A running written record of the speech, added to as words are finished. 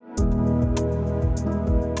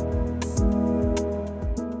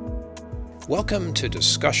Welcome to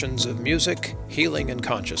Discussions of Music, Healing, and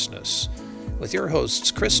Consciousness with your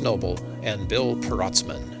hosts Chris Noble and Bill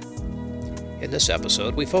Perotzman. In this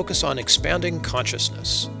episode, we focus on expanding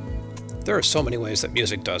consciousness. There are so many ways that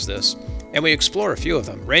music does this, and we explore a few of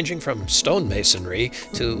them, ranging from stonemasonry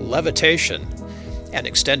to levitation, and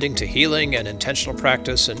extending to healing and intentional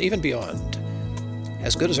practice and even beyond.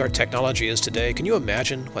 As good as our technology is today, can you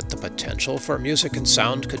imagine what the potential for music and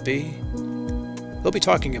sound could be? We'll be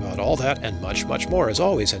talking about all that and much, much more, as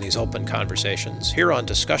always, in these open conversations, here on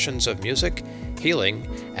Discussions of Music, Healing,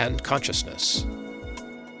 and Consciousness.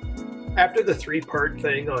 After the three-part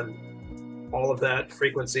thing on all of that,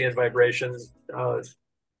 frequency and vibration,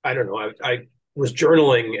 I don't know, I was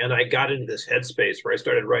journaling and I got into this headspace where I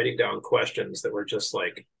started writing down questions that were just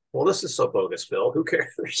like, well, this is so bogus, Bill. Who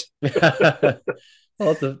cares?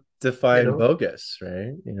 Well, define bogus,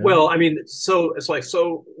 right? Well, I mean, so it's like,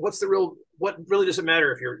 so what really does it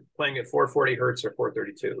matter if you're playing at 440 hertz or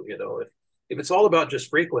 432? If it's all about just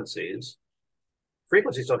frequencies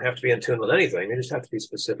don't have to be in tune with anything. They just have to be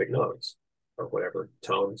specific notes or whatever,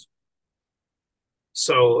 tones.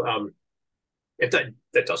 So if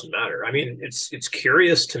that doesn't matter. I mean, it's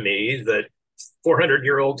curious to me that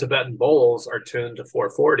 400-year-old Tibetan bowls are tuned to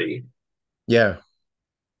 440. Yeah.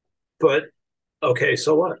 But okay,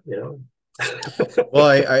 so what? Well,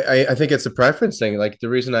 I think it's a preference thing. Like, the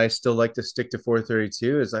reason I still like to stick to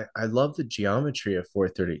 432 is I love the geometry of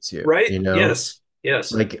 432. Right?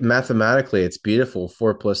 Yes. Like, mathematically, it's beautiful.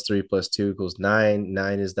 4 + 3 + 2 = 9.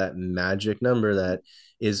 9 is that magic number that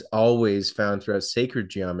is always found throughout sacred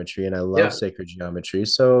geometry, and I love sacred geometry.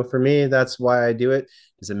 So for me, that's why I do it.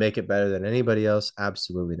 Does it make it better than anybody else?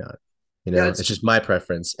 Absolutely not. It's just my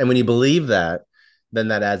preference. And when you believe that, then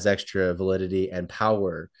that adds extra validity and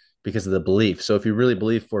power because of the belief. So if you really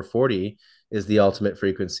believe 440 is the ultimate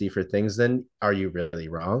frequency for things, then are you really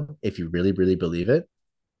wrong if you really, really believe it?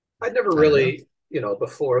 I'd never really,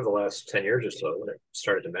 before the last 10 years or so, when it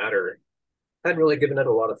started to matter, I hadn't really given it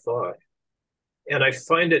a lot of thought. And I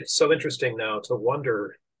find it so interesting now to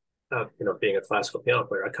wonder, being a classical piano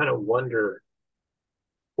player, I kind of wonder,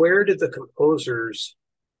 where did the composers,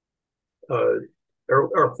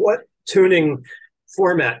 or what tuning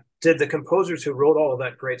format did the composers who wrote all of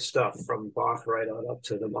that great stuff from Bach right on up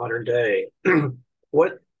to the modern day,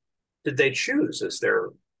 what did they choose as their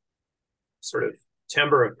sort of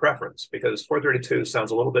timbre of preference? Because 432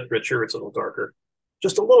 sounds a little bit richer, it's a little darker,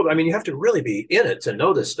 just a little. I mean, you have to really be in it to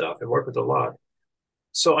know this stuff and work with a lot.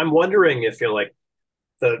 So I'm wondering if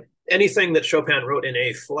anything that Chopin wrote in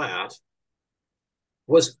A flat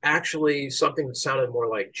was actually something that sounded more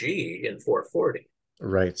like G in 440.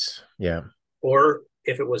 Right. Yeah. Or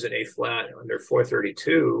if it was an A flat under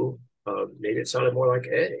 432, maybe it sounded more like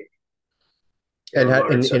A.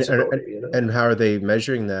 And how are they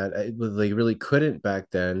measuring that? They really couldn't back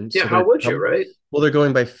then. Yeah, so how would you, right? Well, they're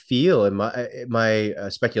going by feel, and my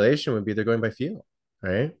speculation would be they're going by feel,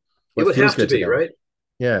 right? It would have to be, right?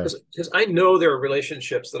 Yeah, because I know there are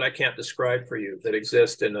relationships that I can't describe for you that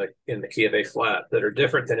exist in the key of A flat that are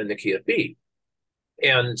different than in the key of B.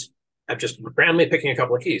 And I'm just randomly picking a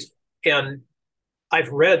couple of keys. And I've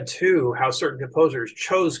read too how certain composers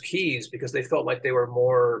chose keys because they felt like they were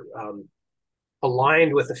more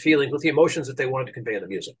aligned with the feelings, with the emotions that they wanted to convey in the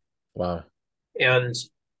music. Wow. And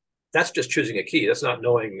that's just choosing a key. That's not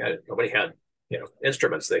knowing. Nobody had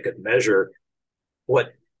instruments they could measure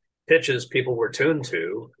what pitches people were tuned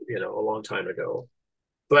to a long time ago.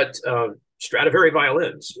 But Stradivari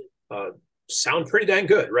violins sound pretty dang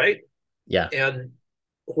good, right? Yeah. And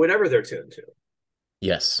whatever they're tuned to.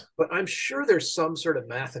 Yes. But I'm sure there's some sort of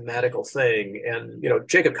mathematical thing. And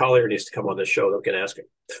Jacob Collier needs to come on this show. They can ask him.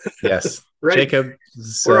 Yes. Right? Jacob,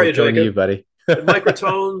 where are you, Jacob? You, buddy.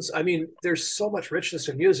 Microtones. I mean, there's so much richness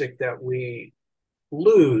in music that we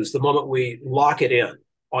lose the moment we lock it in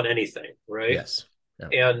on anything, right? Yes.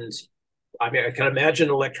 Yeah. And I mean, I can imagine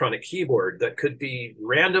an electronic keyboard that could be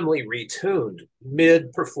randomly retuned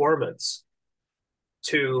mid-performance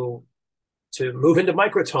to move into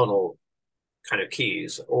microtonal kind of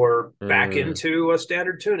keys or back into a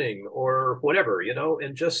standard tuning or whatever,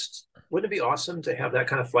 and just wouldn't it be awesome to have that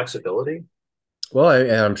kind of flexibility? Well,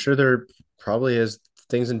 I'm sure there probably is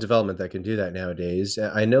things in development that can do that nowadays.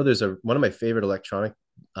 I know there's one of my favorite electronic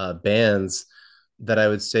bands that I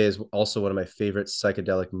would say is also one of my favorite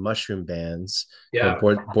psychedelic mushroom bands. Yeah.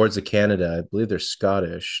 Boards of Canada. I believe they're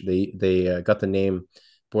Scottish. They got the name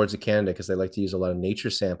Boards of Canada because they like to use a lot of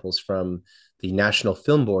nature samples from the National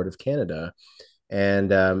Film Board of Canada. And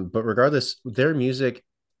but regardless, their music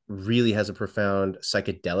really has a profound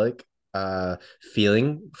psychedelic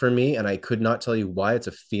feeling for me, and I could not tell you why. It's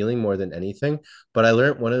a feeling more than anything. But I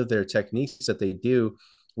learned one of their techniques that they do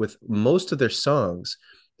with most of their songs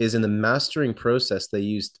is in the mastering process. They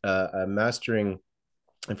used a mastering,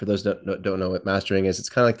 and for those that don't know what mastering is, it's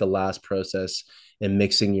kind of like the last process in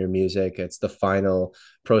mixing your music. It's the final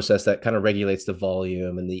process that kind of regulates the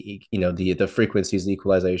volume and the frequencies, the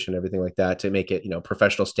equalization, everything like that, to make it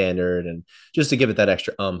professional standard, and just to give it that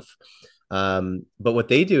extra umph. But what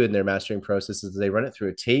they do in their mastering process is they run it through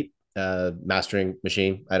a tape mastering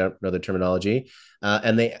machine. I don't know the terminology,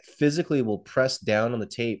 and they physically will press down on the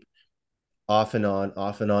tape off and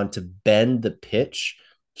on to bend the pitch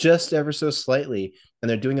just ever so slightly. And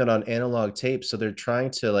they're doing it on analog tape. So they're trying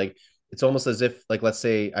to, like, it's almost as if, like, let's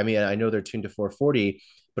say, I mean, I know they're tuned to 440,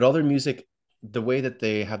 but all their music, the way that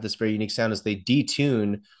they have this very unique sound is they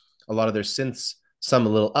detune a lot of their synths, some a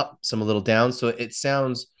little up, some a little down. So it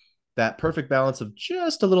sounds that perfect balance of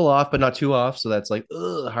just a little off, but not too off. So that's like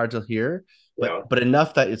hard to hear, Yeah. but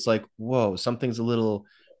enough that it's like, whoa, something's a little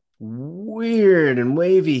weird and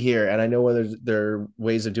wavy here. And I know whether their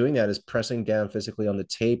ways of doing that is pressing down physically on the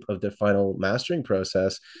tape of the final mastering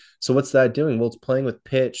process. So what's that doing? Well, it's playing with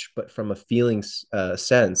pitch, but from a feeling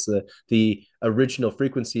sense. The original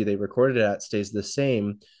frequency they recorded it at stays the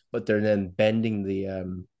same, but they're then bending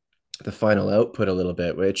the final output a little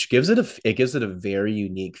bit, which gives it a very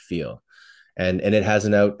unique feel. And it has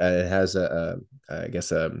it has I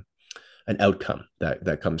guess an outcome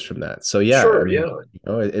that comes from that. So yeah, I Sure. mean,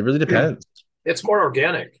 Yeah. it really depends. It's more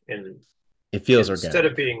organic, and It feels instead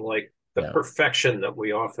of organic. being like the Yeah, perfection that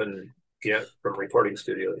we often get from recording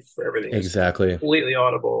studios, where everything is exactly. completely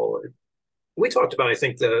audible. We talked about, I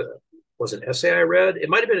think, the was an essay I read. It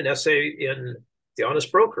might have been an essay in The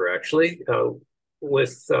Honest Broker, actually,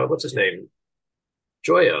 with what's his name,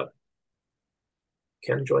 Joya,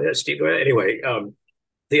 Ken Joya, Steve Joya. Anyway,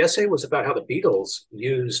 the essay was about how the Beatles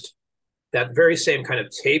used that very same kind of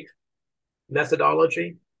tape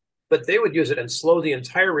methodology, but they would use it and slow the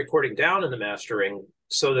entire recording down in the mastering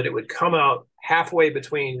so that it would come out halfway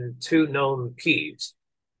between two known keys.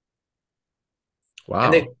 And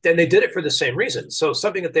Wow. they did it for the same reason. So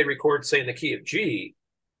something that they record, say in the key of G,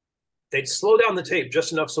 they'd slow down the tape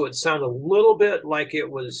just enough so it sounded a little bit like it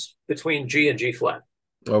was between G and G flat.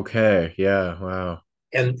 Okay. Yeah. Wow.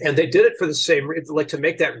 And they did it for the same, like to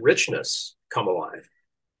make that richness come alive.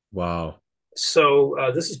 Wow. So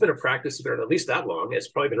this has been a practice that's been at least that long. It's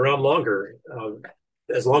probably been around longer,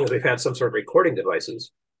 as long as we've had some sort of recording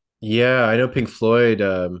devices. Yeah, I know Pink Floyd.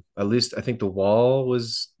 At least I think The Wall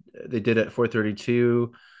was they did it at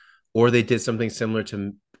 432, or they did something similar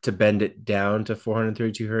to bend it down to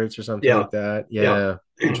 432 hertz or something Yeah, like that. yeah.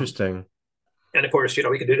 Yeah, interesting. And of course,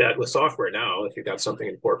 we can do that with software now. If you've got something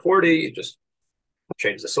in 440, you just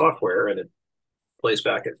change the software and it plays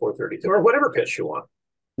back at 432 or whatever pitch you want.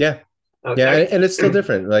 Yeah, yeah, Okay. and it's still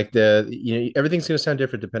different. Like everything's going to sound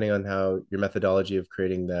different depending on how your methodology of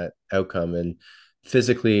creating that outcome, and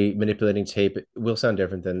physically manipulating tape will sound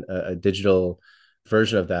different than a digital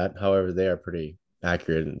version of that. However, they are pretty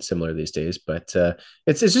accurate and similar these days. But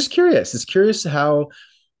it's just curious. It's curious how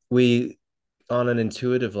we, on an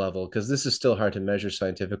intuitive level, because this is still hard to measure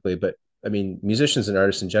scientifically, but I mean, musicians and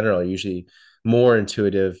artists in general are usually more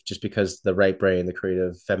intuitive just because the right brain, the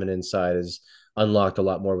creative feminine side, is unlocked a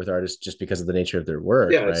lot more with artists just because of the nature of their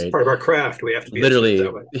work, Yeah, it's right? part of our craft. We have to be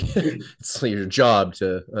intuitive that Literally, way. it's your job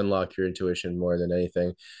to unlock your intuition more than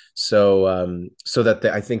anything. So so that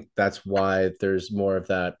I think that's why there's more of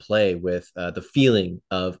that play with the feeling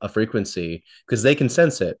of a frequency, because they can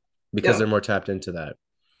sense it because Yeah, they're more tapped into that.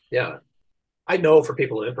 yeah. I know for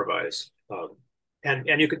people to improvise,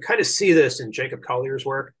 and you could kind of see this in Jacob Collier's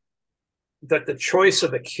work, that the choice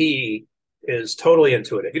of a key is totally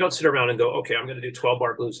intuitive. You don't sit around and go, okay, I'm going to do 12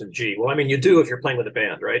 bar blues in G. Well, I mean, you do if you're playing with a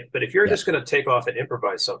band, right? But if you're Yeah. just going to take off and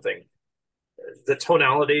improvise something, the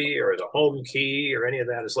tonality or the home key or any of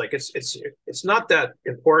that is like it's not that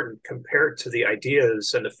important compared to the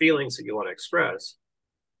ideas and the feelings that you want to express,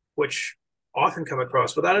 which often come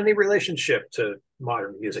across without any relationship to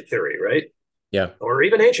modern music theory, right? Yeah. Or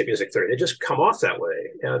even ancient music theory. They just come off that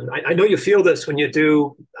way. And I know you feel this when you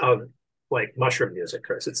do like mushroom music,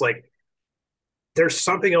 Chris. It's like there's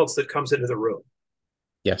something else that comes into the room.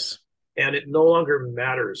 Yes. And it no longer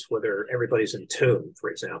matters whether everybody's in tune, for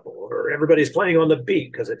example, or everybody's playing on the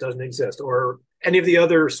beat because it doesn't exist, or any of the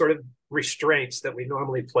other sort of restraints that we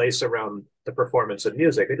normally place around the performance of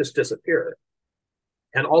music. They just disappear.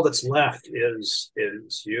 And all that's left is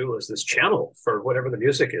you as this channel for whatever the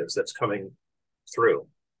music is that's coming through.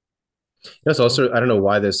 Yes, also, I don't know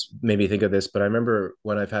why this made me think of this, but I remember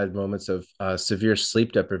when I've had moments of severe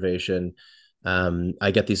sleep deprivation,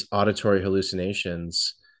 I get these auditory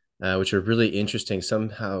hallucinations, which are really interesting.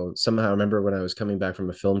 Somehow, I remember when I was coming back from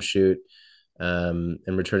a film shoot, and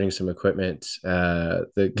returning some equipment.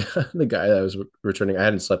 The guy that I was returning, I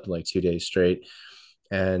hadn't slept in like 2 days straight,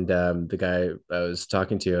 and the guy I was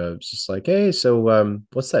talking to, I was just like, "Hey, so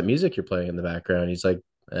what's that music you're playing in the background?" He's like,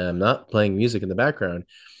 "I'm not playing music in the background."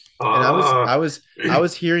 And Ah, I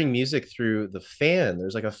was hearing music through the fan.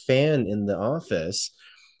 There's like a fan in the office,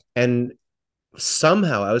 and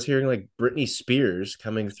somehow I was hearing like Britney Spears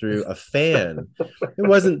coming through a fan. It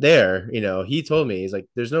wasn't there, you know. He told me, he's like,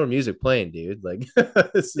 "There's no music playing, dude. Like,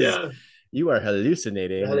 this is yeah, you are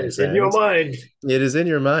hallucinating, that my is in your friend. mind. It is in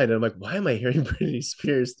your mind." And I'm like, "Why am I hearing Britney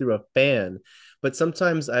Spears through a fan?" But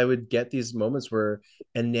sometimes I would get these moments where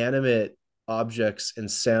inanimate objects and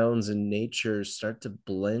sounds and nature start to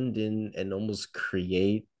blend in and almost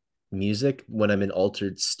create music when I'm in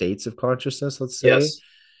altered states of consciousness, let's say. Yes,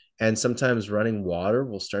 And sometimes running water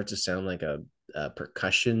will start to sound like a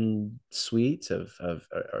percussion suite or,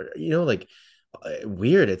 you know, like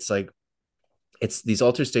weird. It's like it's these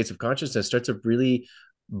altered states of consciousness start to really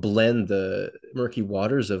blend the murky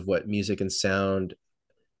waters of what music and sound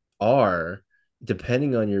are,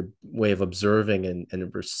 depending on your way of observing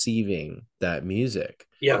and receiving that music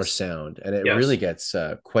or yes, sound. And it really yes.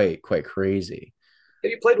 gets quite crazy.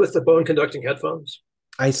 Have you played with the bone conducting headphones?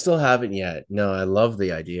 I still haven't yet. No, I love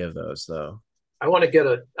the idea of those though. I want to get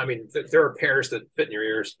a, I mean, there are pairs that fit in your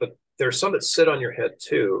ears, but there's some that sit on your head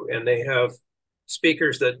too. And they have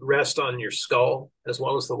speakers that rest on your skull, as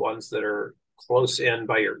well as the ones that are close in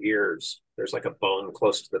by your ears. There's like a bone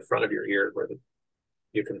close to the front of your ear where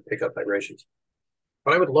you can pick up vibrations.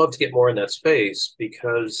 But I would love to get more in that space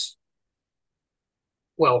because,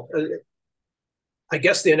 well, I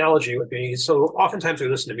guess the analogy would be, so oftentimes we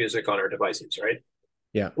listen to music on our devices, right?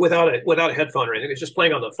 Yeah. Without a headphone or anything. It's just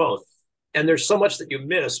playing on the phone. And there's so much that you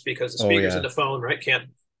miss because the Oh speakers in yeah. the phone, right, can't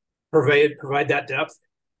provide that depth.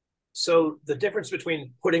 So the difference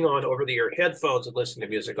between putting on over the ear headphones and listening to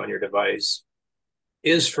music on your device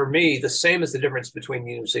is for me the same as the difference between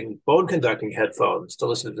using bone conducting headphones to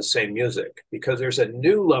listen to the same music, because there's a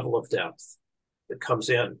new level of depth that comes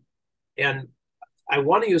in. And I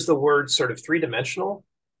want to use the word sort of three-dimensional,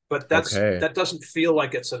 but Okay. that doesn't feel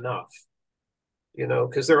like it's enough, you know,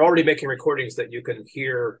 because they're already making recordings that you can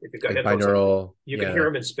hear if you've got Like headphones on. binaural. You can hear Yeah.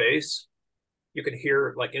 them in space. You can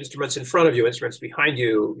hear like instruments in front of you, instruments behind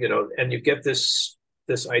you, you know, and you get this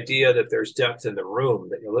idea that there's depth in the room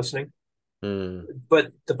that you're listening. Hmm.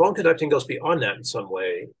 But the bone conducting goes beyond that in some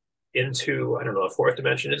way into, I don't know, a fourth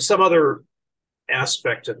dimension, into some other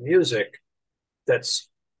aspect of music that's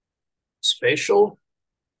spatial,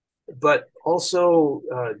 but also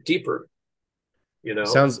deeper, you know?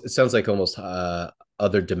 It sounds like almost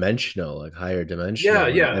other dimensional, like higher Yeah, dimensional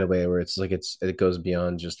in yeah. a way where it's like it goes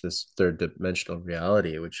beyond just this third dimensional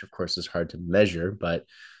reality, which of course is hard to measure, but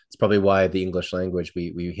it's probably why the English language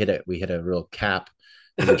we hit a real cap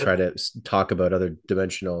when we try to talk about other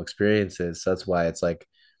dimensional experiences. So that's why it's like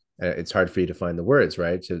it's hard for you to find the words,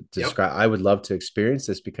 right? To Yep. describe. I would love to experience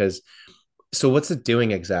this because so what's it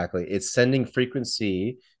doing exactly? It's sending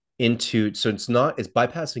frequency into, so it's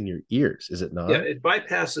bypassing your ears, is it Yeah, not? it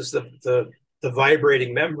bypasses the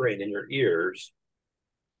vibrating membrane in your ears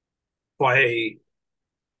by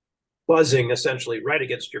buzzing essentially right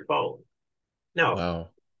against your bone. Now, Wow.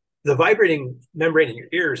 the vibrating membrane in your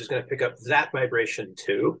ears is going to pick up that vibration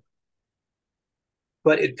too,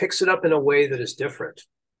 but it picks it up in a way that is different.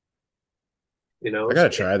 You know, I gotta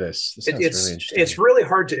try this. This sounds really it's interesting. really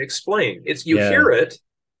hard to explain. It's Yeah.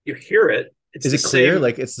 you hear it. It's Is the it clear? same.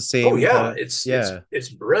 Like it's the Oh same kind yeah, of, yeah. it's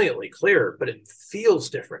brilliantly clear, but it feels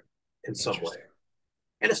different in some way. Interesting.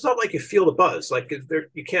 And it's not like you feel the buzz. Like there,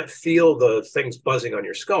 you can't feel the things buzzing on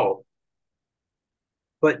your skull,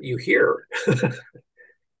 but you hear.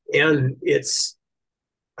 And it's,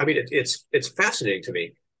 I mean, it's fascinating to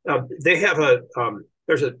me. They have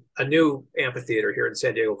there's a new amphitheater here in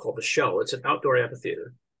San Diego called the Shell. It's an outdoor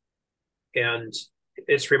amphitheater, and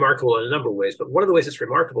it's remarkable in a number of ways. But one of the ways it's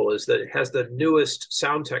remarkable is that it has the newest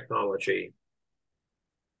sound technology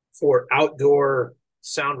for outdoor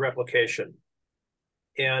sound replication.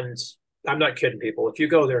 And I'm not kidding, people. If you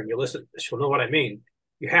go there and you listen, you'll know what I mean.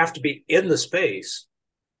 You have to be in the space,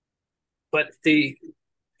 but the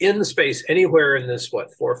in the space anywhere in this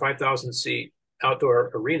what 4 or 5 thousand seat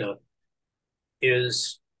outdoor arena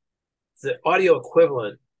is the audio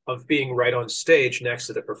equivalent of being right on stage next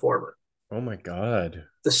to the performer. Oh my God.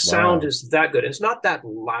 The sound Wow. is that good. It's not that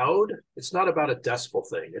loud. It's not about a decibel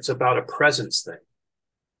thing. It's about a presence thing.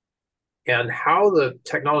 And how the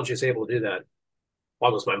technology is able to do that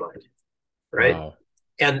boggles my mind, right? Wow.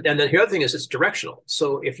 And then the other thing is it's directional.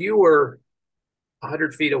 So if you were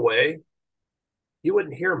 100 feet away, you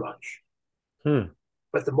wouldn't hear much.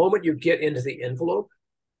 But the moment you get into the envelope,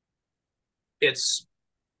 it's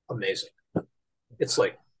amazing. It's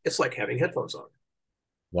like having headphones on.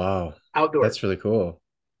 Wow. Outdoors. That's really cool.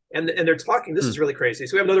 And they're talking, this is really crazy.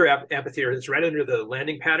 So we have another amphitheater that's right under the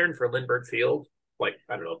landing pattern for Lindbergh Field, like,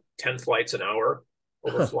 I don't know, 10 flights an hour,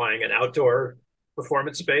 overflying an outdoor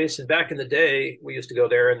performance space. And back in the day, we used to go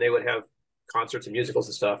there and they would have concerts and musicals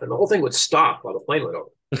and stuff. And the whole thing would stop while the plane went over.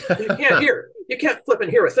 You can't hear. You can't flip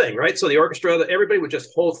and hear a thing, right? So the orchestra, everybody would just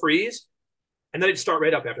hold freeze. And then it'd start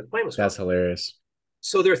right up after the plane was gone. That's hilarious.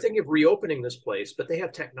 So they're thinking of reopening this place, but they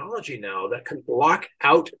have technology now that can block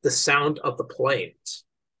out the sound of the planes.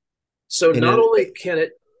 So not only can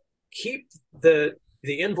it keep the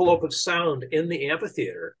envelope of sound in the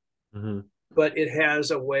amphitheater, but it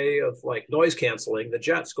has a way of like noise canceling the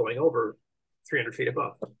jets going over 300 feet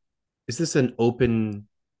above. Is this an open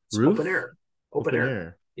roof? Open air. Open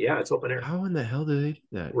air. Yeah, it's open air. How in the hell do they do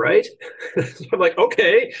that? Right? I'm like,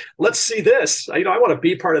 okay, let's see this. I want to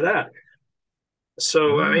be part of that.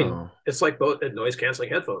 So, I mean, it's like both noise canceling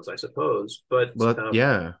headphones, I suppose. But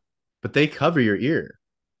yeah, but they cover your ear.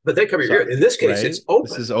 But they cover your ear. In this case, right? It's open.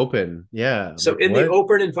 This is open. Yeah. So in the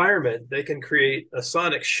open environment, they can create a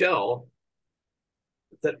sonic shell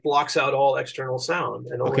that blocks out all external sound.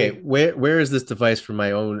 And okay, where is this device for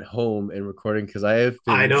my own home and recording? Because I have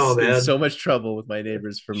been in so much trouble with my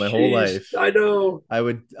neighbors for my whole life. I know. I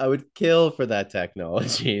would kill for that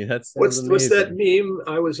technology. That's what's that meme?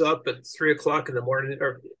 I was up at 3 o'clock in the morning,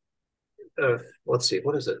 or let's see,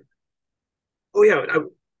 what is it? Oh yeah,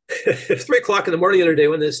 3 o'clock in the morning the other day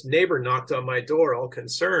when this neighbor knocked on my door, all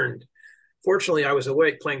concerned. Fortunately, I was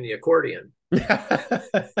awake playing the accordion.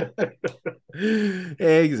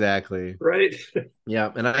 Exactly. Right.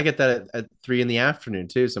 Yeah, and I get that at 3 p.m.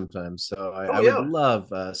 too sometimes. So I would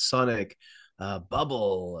love a sonic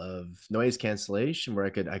bubble of noise cancellation where I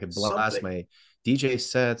could blast my DJ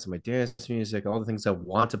sets, my dance music, all the things I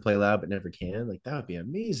want to play loud but never can. Like that would be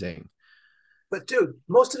amazing. But dude,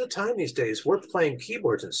 most of the time these days we're playing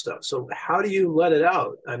keyboards and stuff. So how do you let it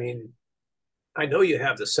out? I mean, I know you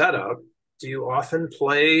have the setup. Do you often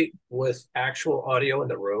play with actual audio in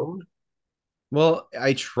the room? Well,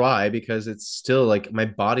 I try because it's still like my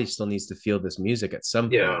body still needs to feel this music at some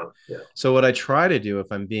point. Yeah. So what I try to do if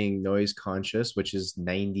I'm being noise conscious, which is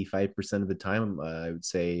 95% of the time, I would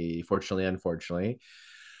say, fortunately, unfortunately,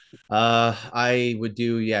 I would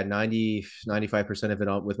do 95% of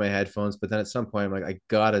it with my headphones, but then at some point I'm like, I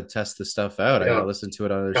gotta test this stuff out. I gotta listen to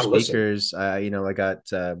it on other speakers. I got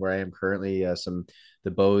where I am currently the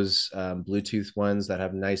Bose Bluetooth ones that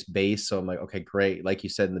have nice bass. So I'm like, okay, great. Like you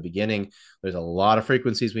said in the beginning, there's a lot of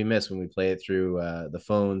frequencies we miss when we play it through the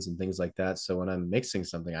phones and things like that. So when I'm mixing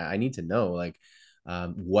something, I need to know like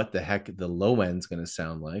what the heck the low end's going to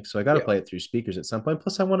sound like. So I got to play it through speakers at some point.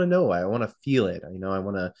 Plus I want to know, I want to feel it. I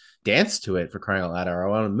want to dance to it, for crying out loud, or I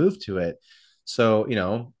want to move to it. So,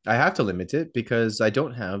 I have to limit it because I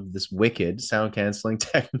don't have this wicked sound canceling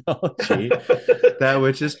technology that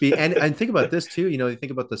would just be, and think about this too, you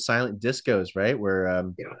think about the silent discos, right? Where,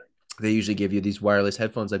 they usually give you these wireless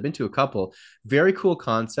headphones. I've been to a couple. Very cool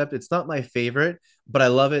concept. It's not my favorite, but I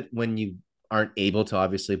love it when you aren't able to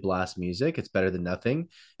obviously blast music. It's better than nothing.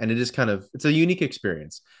 And it's a unique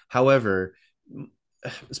experience. However,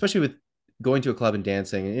 especially with going to a club and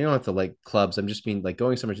dancing, and you don't have to like clubs. I'm just mean like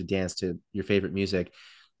going somewhere to dance to your favorite music.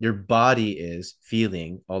 Your body is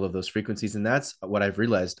feeling all of those frequencies. And that's what I've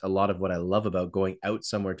realized. A lot of what I love about going out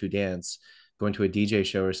somewhere to dance, going to a DJ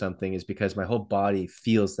show or something, is because my whole body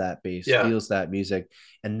feels that bass, feels that music.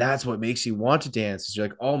 And that's what makes you want to dance. Is you're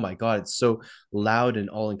like, oh my God, it's so loud and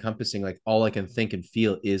all encompassing. Like all I can think and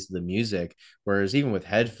feel is the music. Whereas even with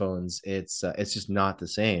headphones, it's just not the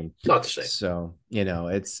same. Not the same. So,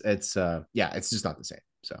 it's just not the same.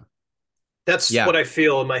 So that's what I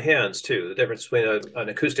feel in my hands too. The difference between an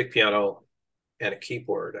acoustic piano and a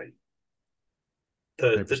keyboard.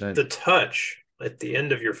 The touch at the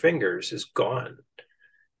end of your fingers is gone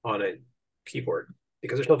on a keyboard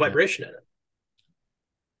because there's no vibration in it.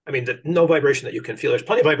 I mean, no vibration that you can feel. There's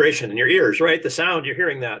plenty of vibration in your ears, right? The sound, you're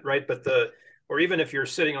hearing that, right? But or even if you're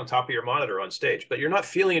sitting on top of your monitor on stage, but you're not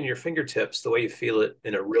feeling in your fingertips the way you feel it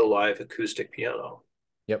in a real live acoustic piano.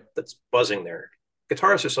 Yep. That's buzzing there.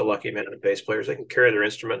 Guitarists are so lucky, man, and bass players, they can carry their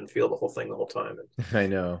instrument and feel the whole thing the whole time. I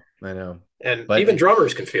know. And even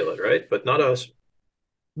drummers can feel it, right? But not us.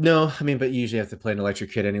 No, I mean, but you usually have to play an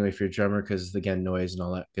electric kit anyway for your drummer because again, noise and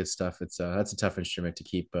all that good stuff. It's that's a tough instrument to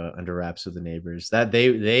keep under wraps with the neighbors. That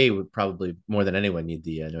they would probably more than anyone need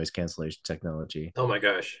the noise cancellation technology. Oh my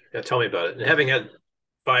gosh, yeah, tell me about it. And having had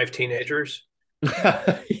 5 teenagers,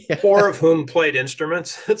 Yeah. 4 of whom played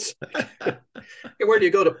instruments. It's where do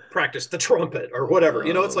you go to practice the trumpet or whatever?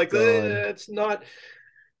 It's Oh like God. it's not,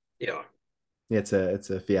 yeah, It's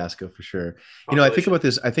a fiasco for sure. I think population. about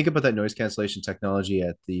this. I think about that noise cancellation technology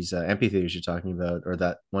at these amphitheaters you're talking about, or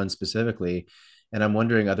that one specifically, and I'm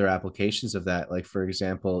wondering other applications of that. Like for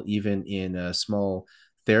example, even in small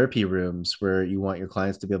therapy rooms where you want your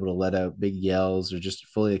clients to be able to let out big yells or just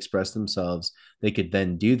fully express themselves, they could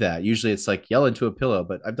then do that. Usually, it's like yell into a pillow,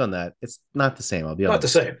 but I've done that. It's not the same. I'll be Not the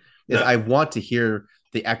honest. same. Is No. I want to hear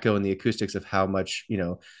the echo and the acoustics of how much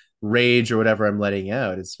rage or whatever I'm letting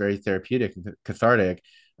out. It's very therapeutic and cathartic.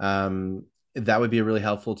 That would be a really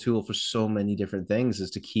helpful tool for so many different things,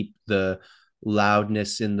 is to keep the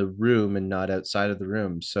loudness in the room and not outside of the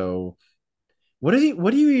room. So what do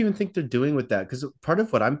you even think they're doing with that? Because part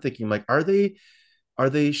of what I'm thinking, like, are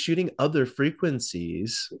they shooting other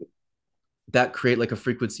frequencies that create like a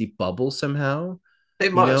frequency bubble somehow? They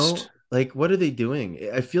must. Like what are they doing?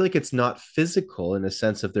 I feel like it's not physical in a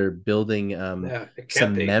sense of they're building Yeah, it can't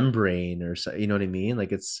some be. membrane or so, you know what I mean?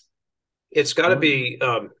 Like it's It's got to what. be,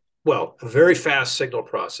 well, a very fast signal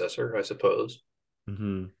processor, I suppose.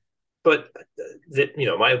 Mm-hmm. But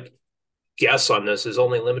my guess on this is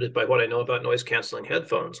only limited by what I know about noise canceling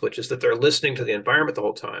headphones, which is that they're listening to the environment the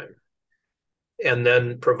whole time and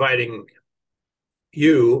then providing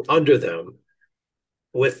you under them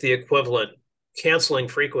with the equivalent canceling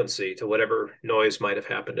frequency to whatever noise might have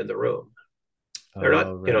happened in the room. They're not,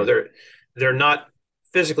 Oh, right. they're not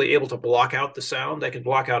physically able to block out the sound. They can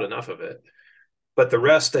block out enough of it, but the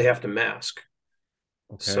rest they have to mask.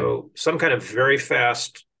 Okay. So some kind of very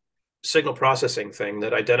fast signal processing thing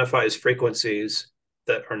that identifies frequencies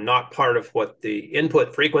that are not part of what the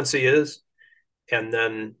input frequency is, and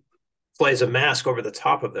then plays a mask over the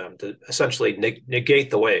top of them to essentially negate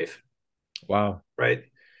the wave, Wow. right?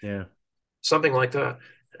 Yeah. Something like that.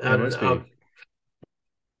 Yeah, it And must be.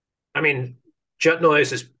 I mean, jet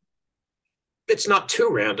noise is it's not too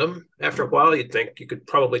random. After a while, you'd think you could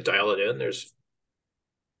probably dial it in. There's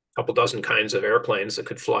a couple dozen kinds of airplanes that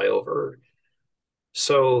could fly over.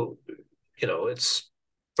 So, it's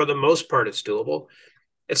for the most part, it's doable.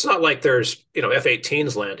 It's not like there's,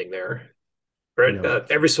 F-18s landing there. Right? No.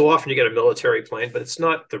 Every so often you get a military plane, but it's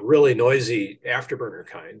not the really noisy afterburner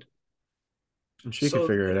kind. I'm sure you could So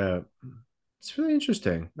figure it out. It's really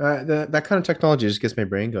interesting. That kind of technology just gets my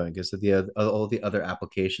brain going because of all the other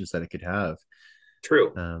applications that it could have,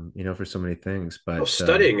 true. for so many things. But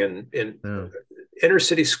Studying in yeah. inner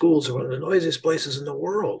city schools are one of the noisiest places in the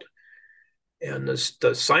world. And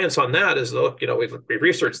the science on that is, look, we've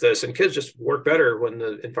researched this, and kids just work better when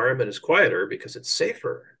the environment is quieter because it's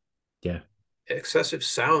safer. Yeah. Excessive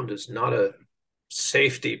sound is not a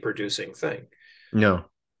safety producing thing. No.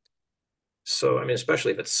 So, I mean,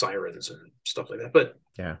 especially if it's sirens and stuff like that. But,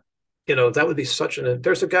 Yeah. that would be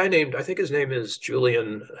there's a guy named, I think his name is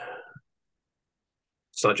Julian.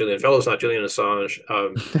 It's not Julian Fellows, not Julian Assange.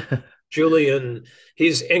 Julian,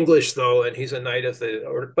 he's English though, and he's a knight of the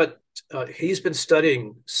order, but he's been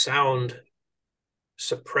studying sound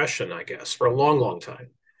suppression, I guess, for a long, long time.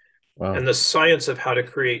 And Wow. the science of how to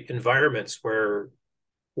create environments where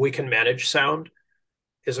we can manage sound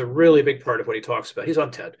is a really big part of what he talks about. He's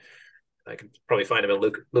on TED. I can probably find him and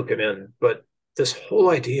loop him in. But this whole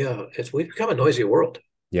idea is we've become a noisy world.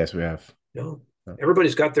 Yes, we have. You know, Oh.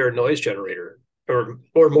 everybody's got their noise generator or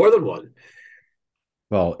more than one.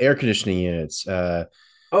 Well, air conditioning units,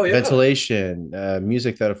 Oh yeah, ventilation,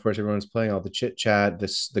 music that of course everyone's playing, all the chit chat,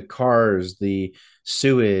 the cars, the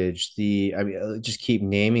sewage, I mean, just keep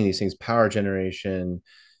naming these things, power generation.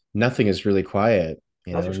 Nothing is really quiet,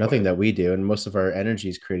 nothing's nothing quiet. that we do. And most of our energy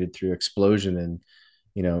is created through explosion and,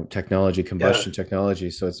 technology, Yeah. combustion technology.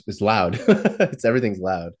 So it's loud. Everything's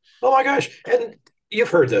loud. Oh my gosh. And you've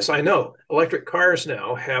heard this, I know. Electric cars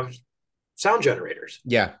now have sound generators.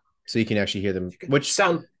 Yeah. So you can actually hear them, You can which,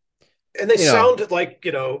 sound, and they you know, sound like,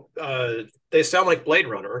 they sound like Blade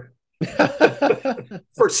Runner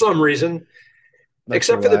for some reason, not sure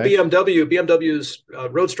except for the why. BMW. BMW's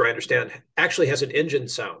Roadster, I understand, actually has an engine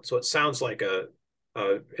sound. So it sounds like a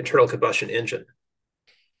internal combustion engine.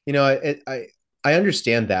 I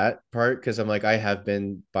understand that part because I'm like I have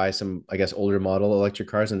been by some I guess older model electric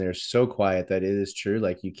cars and they're so quiet that it is true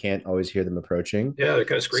like you can't always hear them approaching. Yeah, they're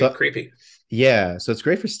kind of So creepy. yeah, so it's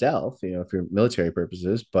great for stealth, for military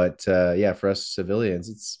purposes, but yeah, for us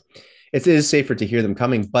civilians, it is safer to hear them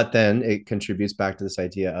coming. But then it contributes back to this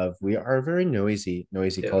idea of we are a very noisy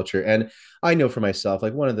Yeah. culture, and I know for myself,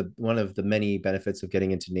 like one of the many benefits of getting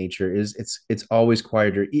into nature is it's always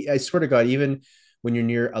quieter. I swear to God, even when you're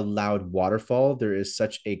near a loud waterfall, there is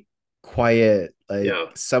such a quiet. Like Yeah.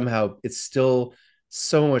 somehow it's still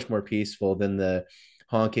so much more peaceful than the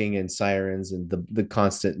honking and sirens and the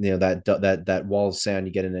constant, that wall of sound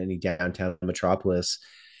you get in any downtown metropolis.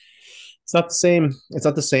 It's not the same. It's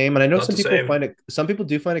not the same. And I know Not the same. some people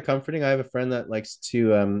do find it comforting. I have a friend that likes to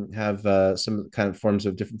have some kind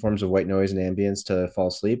of different forms of white noise and ambience to fall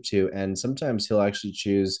asleep to. And sometimes he'll actually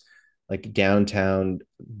choose like downtown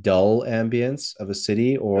dull ambience of a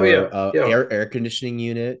city, Oh or yeah. Yeah. air conditioning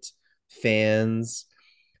unit, fans.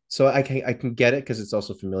 So I can get it because it's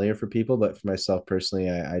also familiar for people, but for myself personally,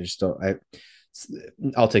 I just don't.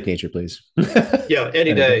 I'll take nature, please. Yeah.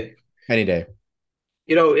 Any Any day, day. any day.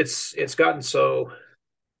 It's gotten so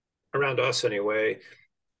around us anyway.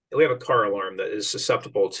 We have a car alarm that is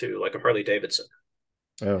susceptible to like a Harley Davidson.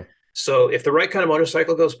 Oh, So if the right kind of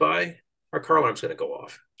motorcycle goes by, our car alarm's going to go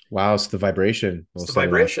off. wow. So the vibration It's will the set it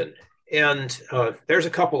off. vibration. And there's a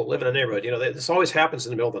couple that live in the neighborhood. This always happens in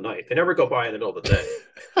the middle of the night. They never go by in the middle of the day.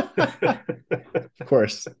 Of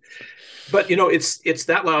course. But it's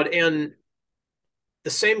that loud, and the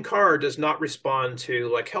same car does not respond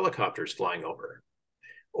to like helicopters flying over,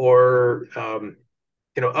 or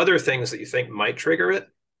other things that you think might trigger it.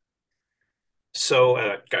 So,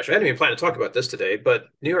 gosh, I hadn't even planned to talk about this today, but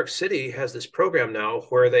New York City has this program now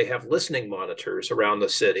where they have listening monitors around the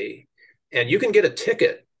city, and you can get a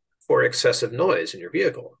ticket for excessive noise in your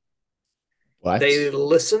vehicle. What? They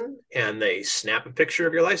listen and they snap a picture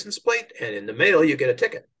of your license plate, and in the mail, you get a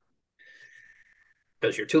ticket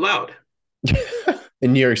because you're too loud.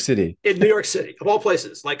 In New York City, In New York City, of all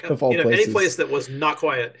places, like, of all any place places. that was not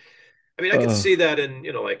quiet. I mean, I could Oh, see that in,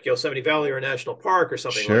 like Yosemite Valley or a national park or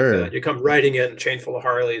something like that. sure. You come riding in, chain full of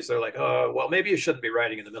Harleys. They're like, oh, well, maybe you shouldn't be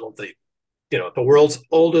riding in the middle of the world's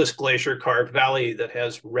oldest glacier carved valley that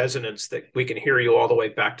has resonance that we can hear you all the way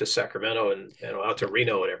back to Sacramento and out to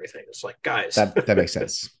Reno and everything. It's like, guys, That makes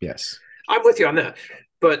sense. Yes. I'm with you on that.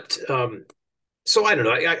 But so I don't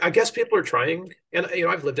know. I guess people are trying, and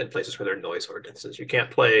I've lived in places where there are noise ordinances. You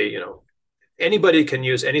can't play. Anybody can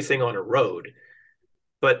use anything on a road.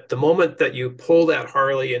 But the moment that you pull that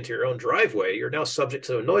Harley into your own driveway, you're now subject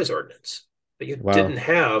to a noise ordinance that you didn't Wow.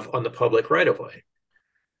 have on the public right of way.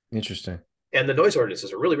 Interesting. And the noise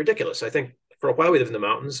ordinances are really ridiculous. I think for a while we lived in the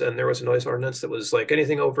mountains, and there was a noise ordinance that was like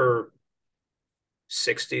anything over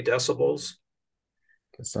 60 decibels.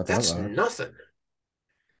 It's not that That's loud. nothing.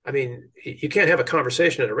 I mean, you can't have a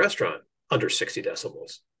conversation at a restaurant under 60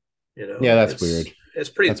 decibels. Yeah, that's It's weird. it's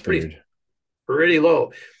pretty That's pretty weird. pretty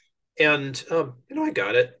low. And I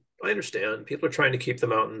got it. I understand. People are trying to keep the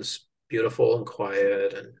mountains beautiful and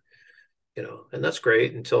quiet, and and that's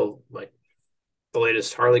great until like the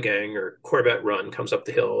latest Harley gang or Corvette run comes up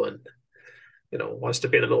the hill and wants to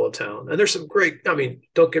be in the middle of town. And there's some great. I mean,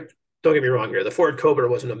 don't get me wrong here. The Ford Cobra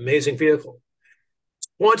was an amazing vehicle.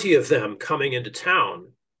 20 of them coming into town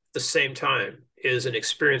at the same time is an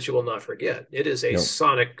experience you will not forget. It is a Nope.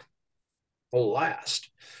 sonic blast.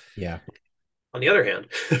 Yeah. On the other hand,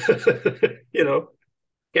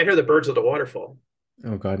 can't hear the birds of the waterfall.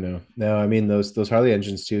 Oh God, no. No, I mean those Harley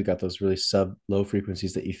engines too got those really sub low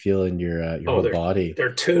frequencies that you feel in your Oh, whole they're body.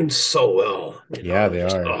 they're tuned so well. Yeah, they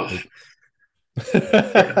Just are. Like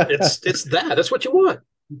yeah, it's that. That's what you want.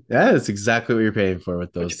 yeah, that's exactly what you're paying for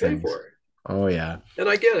with What you those pay things. for. Oh yeah. And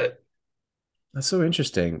I get it. That's so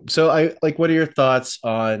interesting. So I like what are your thoughts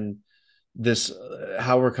on this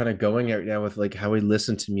how we're kind of going right now with like how we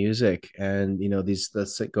listen to music and these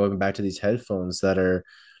let's say going back to these headphones that are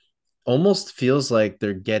almost feels like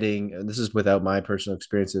they're getting, and this is without my personal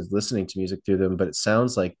experiences listening to music through them, but it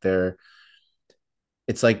sounds like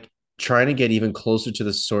it's like trying to get even closer to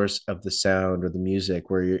the source of the sound or the music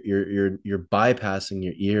where you're bypassing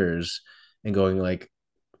your ears and going like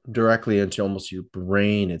directly into almost your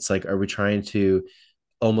brain. It's like, are we trying to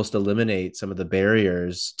almost eliminate some of the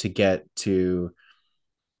barriers to get to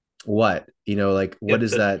what like Get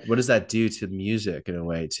the what does that do to music in a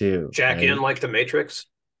way too, jack in right? like the Matrix.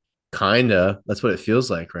 Kinda, that's what it feels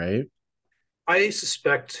like, right? I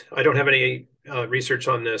suspect I don't have any research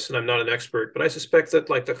on this, and I'm not an expert, but I suspect that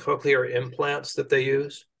like the cochlear implants that they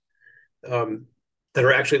use, um, that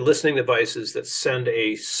are actually listening devices that send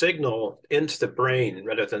a signal into the brain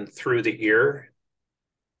rather than through the ear,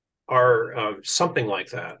 are something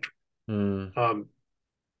like that. Mm, Um,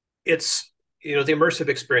 it's the immersive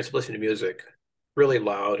experience of listening to music really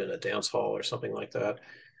loud in a dance hall or something like that.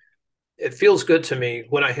 It feels good to me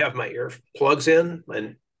when I have my ear plugs in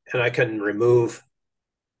and I can remove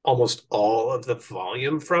almost all of the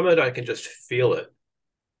volume from it. I can just feel it.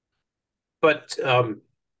 But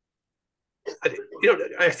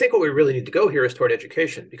I think what we really need to go here is toward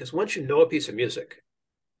education, because once you know a piece of music,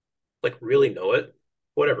 like really know it,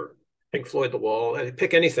 whatever, Pink Floyd, The Wall,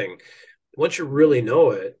 pick anything. Once you really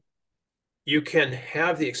know it, you can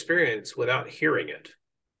have the experience without hearing it,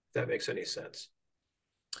 if that makes any sense.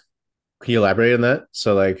 Can you elaborate on that?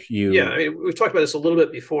 So like Yeah, you I mean, we've talked about this a little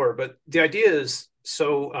bit before, but the idea is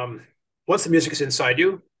so once the music is inside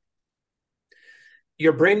you,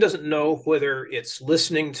 your brain doesn't know whether it's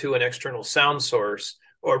listening to an external sound source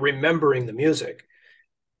or remembering the music.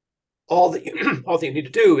 All that you, all that you need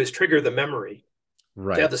to do is trigger the memory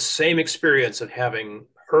to have the right. same experience of having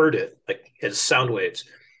heard it, like as sound waves.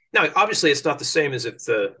 Now, obviously, it's not the same as if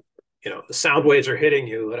the sound waves are hitting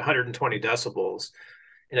you at 120 decibels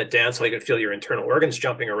in a dance, like you can feel your internal organs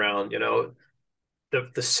jumping around.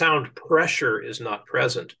 The sound pressure is not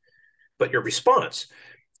present, but your response.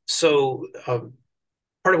 So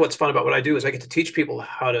part of what's fun about what I do is I get to teach people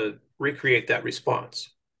how to recreate that response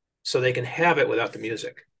so they can have it without the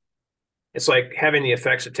music. It's like having the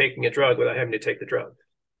effects of taking a drug without having to take the drug.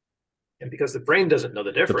 And because the brain doesn't know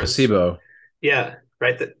the The difference, placebo. yeah,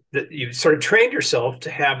 right, that you sort of trained yourself to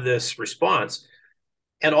have this response.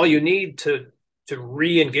 And all you need to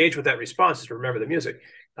re-engage with that response is to remember the music.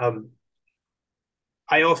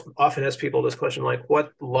 I often ask people this question, like,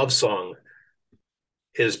 what love song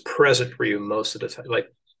is present for you most of the time,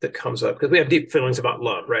 like that comes up? Because we have deep feelings about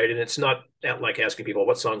love, right? And it's not like asking people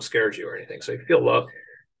what song scares you or anything. So you feel love.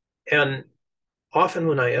 And often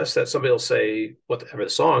when I ask that, somebody will say whatever the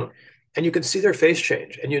song, and you can see their face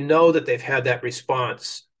change, and you know that they've had that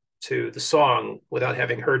response to the song without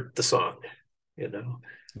having heard the song, you know?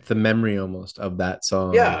 The memory almost of that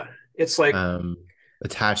song Yeah. It's like, um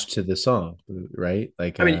attached to the song, right?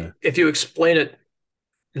 Like I mean, if you explain it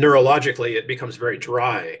neurologically, it becomes very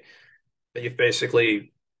dry. That you've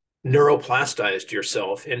basically neuroplasticized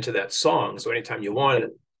yourself into that song. So anytime you want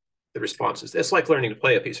it, the response is, it's like learning to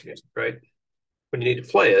play a piece of music, right? When you need to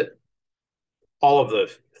play it, all of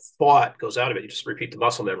the thought goes out of it. You just repeat the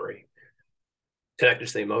muscle memory connected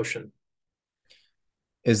to the emotion.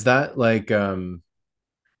 is that like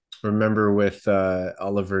remember with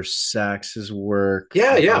Oliver Sacks's work,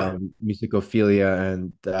 Yeah, yeah. Musicophilia,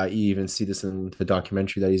 and you even see this in the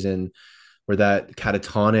documentary that he's in, where that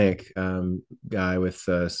catatonic guy with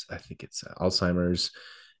I think it's Alzheimer's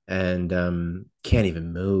and can't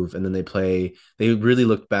even move, and then they really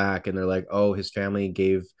look back and they're like, oh, his family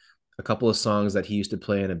gave a couple of songs that he used to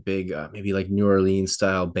play in a big maybe like New Orleans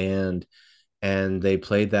style band, and they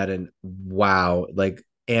played that, and wow, like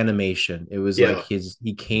animation, it was like Yeah.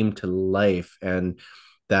 he came to life. And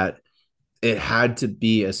that it had to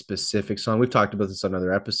be a specific song. We've talked about this on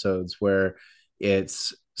other episodes where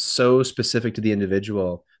it's so specific to the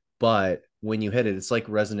individual, but when you hit it, it's like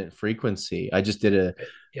resonant frequency. I just did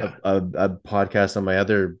Yeah. a podcast on my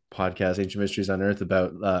other podcast, Ancient Mysteries on Earth,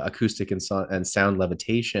 about acoustic and sound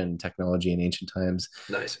levitation technology in ancient times.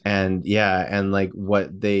 Nice. And yeah, and like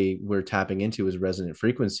what they were tapping into is resonant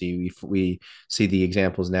frequency. We see the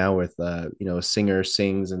examples now with a singer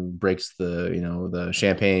sings and breaks the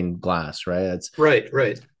champagne glass, right? Right,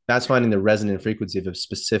 right. That's finding the resonant frequency of a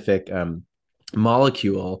specific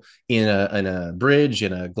molecule in a bridge,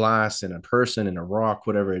 in a glass, in a person, in a rock,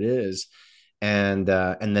 whatever it is, and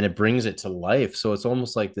then it brings it to life. So it's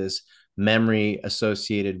almost like this memory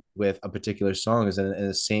associated with a particular song is in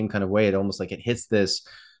the same kind of way. It almost like it hits this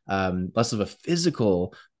less of a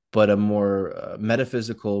physical but a more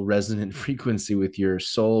metaphysical resonant frequency with your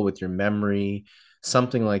soul, with your memory,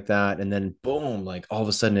 something like that. And then boom, like all of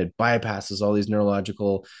a sudden it bypasses all these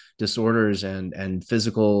neurological disorders and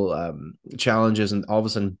physical challenges, and all of a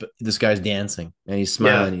sudden this guy's dancing and he's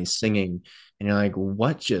smiling Yeah. and he's singing, and you're like,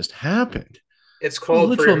 what just happened? It's It was called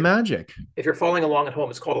literal magic. if you're following along at home,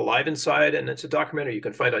 it's called Alive Inside, and it's a documentary you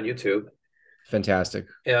can find on YouTube. Fantastic.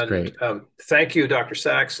 It's And great. thank you, Dr.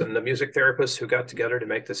 Sachs and the music therapists who got together to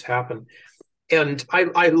make this happen. And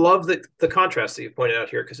I love the contrast that you pointed out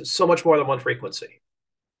here because it's so much more than one frequency,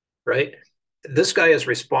 right? This guy is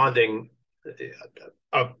responding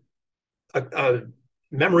a, a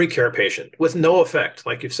memory care patient with no effect,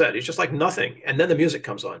 like you've said. He's just like nothing. And then the music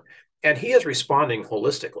comes on. And he is responding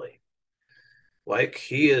holistically. Like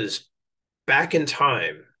he is back in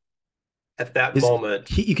time at that His moment.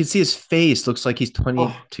 You can see his face looks like he's Oh,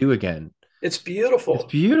 22 again. it's It's beautiful.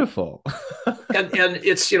 beautiful. And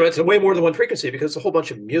it's a way more than one frequency because it's a whole bunch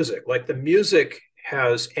of music. Like the music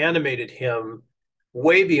has animated him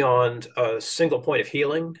way beyond a single point of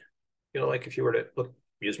healing. Like if you were to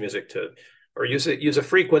use music to or use a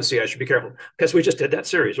frequency, I should be careful because we just did that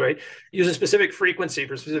series, right? Use a specific frequency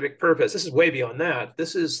for a specific purpose. This is way beyond that.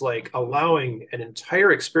 This is like allowing an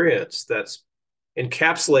entire experience that's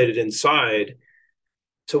encapsulated inside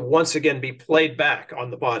to once again be played back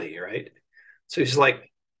on the body, right? So he's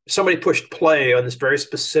like somebody pushed play on this very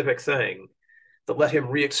specific thing that let him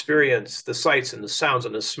re-experience the sights and the sounds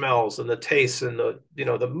and the smells and the tastes and the, you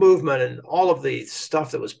know, the movement, and all of the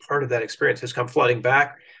stuff that was part of that experience has come flooding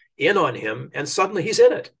back in on him, and suddenly he's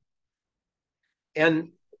in it. And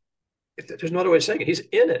there's no other way of saying it. He's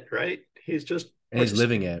in it, right? He's just And he's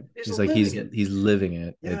living it. He's Like living it. he's living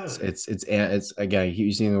it. Yeah. It's again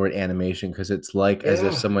using the word animation because it's like as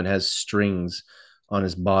if Yeah. someone has strings on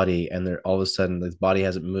his body and they're all of a sudden his body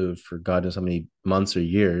hasn't moved for God knows how many months or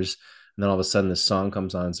years. And then all of a sudden this song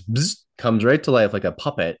comes on, comes right to life like a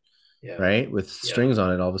puppet, Yeah. right? With Yeah. strings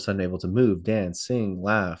on it, all of a sudden able to move, dance, sing,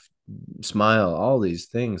 laugh, smile, all these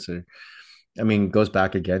things are, I mean, goes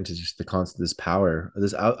back again to just the constant, this power,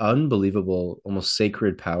 this unbelievable, almost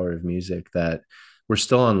sacred power of music that we're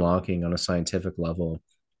still unlocking on a scientific level.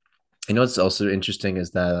 You know, what's also interesting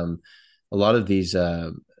is that a lot of these,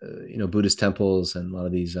 Buddhist temples and a lot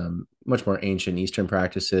of these much more ancient Eastern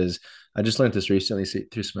practices. I just learned this recently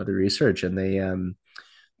through some other research, and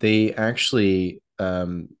they actually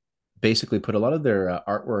basically put a lot of their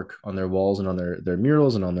artwork on their walls and on their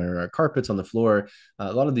murals and on their carpets on the floor.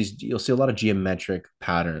 A lot of these, you'll see a lot of geometric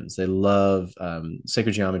patterns. They love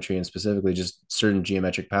sacred geometry and specifically just certain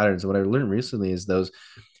geometric patterns. And what I learned recently is those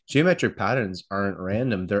geometric patterns aren't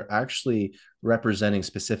random. They're actually representing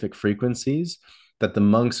specific frequencies that the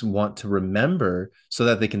monks want to remember so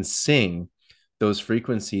that they can sing those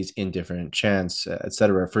frequencies in different chants,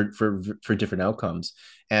 etc., for different outcomes.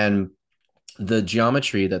 And the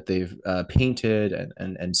geometry that they've painted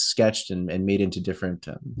and sketched and made into different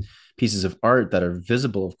pieces of art that are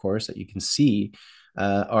visible, of course, that you can see,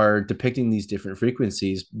 are depicting these different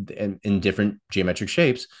frequencies in different geometric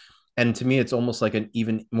shapes. And to me, it's almost like an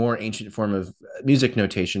even more ancient form of music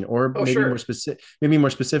notation, or Oh, sure. maybe more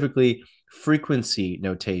specifically, frequency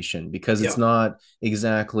notation, because it's Yeah. not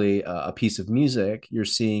exactly a piece of music. You're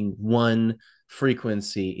seeing one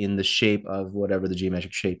frequency in the shape of whatever the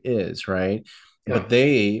geometric shape is, right? Yeah. But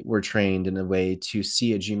they were trained in a way to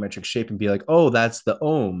see a geometric shape and be like, oh, that's the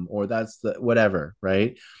ohm, or that's the whatever,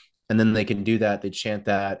 right? And then they can do that, they chant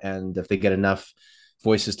that, and if they get enough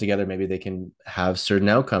voices together, maybe they can have certain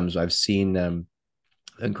outcomes. I've seen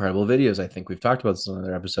incredible videos. I think we've talked about this in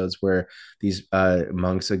other episodes where these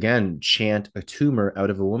monks again chant a tumor out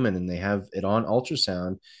of a woman, and they have it on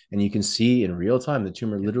ultrasound, and you can see in real time the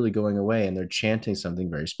tumor literally going away, and they're chanting something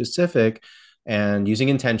very specific and using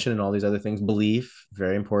intention and all these other things. Belief,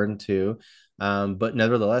 very important too, but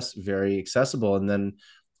nevertheless very accessible. And then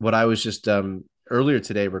what I was just earlier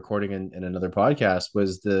today recording in another podcast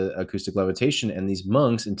was the acoustic levitation, and these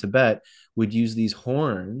monks in Tibet would use these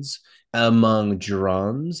horns among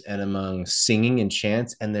drums and among singing and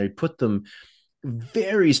chants, and they put them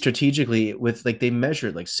very strategically with, like, they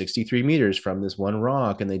measured like 63 meters from this one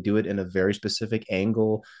rock, and they do it in a very specific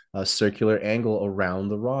angle, a circular angle around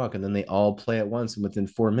the rock, and then they all play at once, and within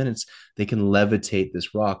 4 minutes they can levitate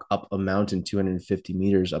this rock up a mountain 250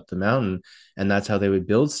 meters up the mountain. And that's how they would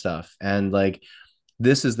build stuff. And like,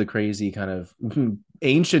 this is the crazy kind of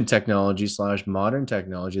ancient technology slash modern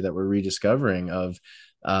technology that we're rediscovering of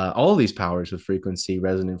all of these powers of frequency,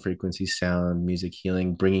 resonant frequency, sound, music,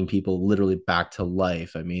 healing, bringing people literally back to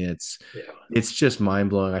life. I mean, it's just mind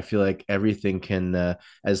blowing. I feel like everything can,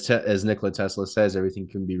 as Nikola Tesla says, everything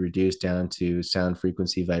can be reduced down to sound,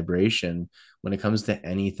 frequency, vibration when it comes to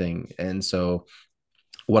anything. And so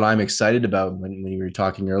what I'm excited about when you were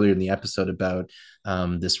talking earlier in the episode about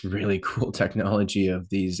this really cool technology of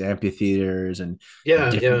these amphitheaters and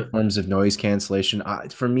different forms of noise cancellation,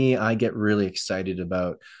 for me, I get really excited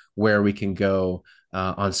about where we can go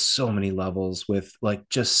on so many levels with like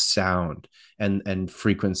just sound and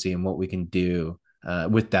frequency, and what we can do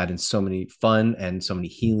with that in so many fun and so many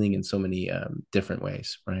healing and so many different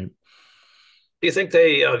ways, right? Do you think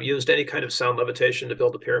they used any kind of sound levitation to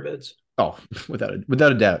build the pyramids? Oh, without a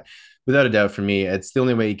doubt, without a doubt. For me, it's the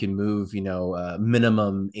only way you can move,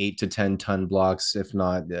 minimum 8 to 10 ton blocks, if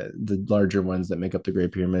not the larger ones that make up the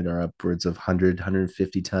Great Pyramid are upwards of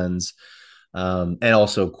 150 tons. And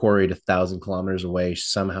also quarried 1,000 kilometers away,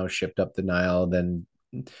 somehow shipped up the Nile, then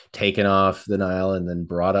taken off the Nile, and then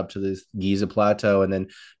brought up to this Giza plateau. And then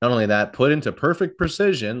not only that, put into perfect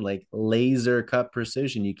precision, like laser cut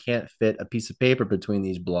precision. You can't fit a piece of paper between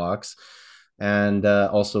these blocks. And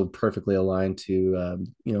also perfectly aligned to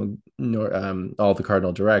all the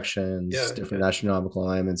cardinal directions, different astronomical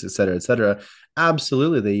alignments, et cetera, et cetera.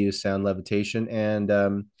 Absolutely, they use sound levitation, and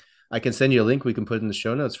I can send you a link we can put in the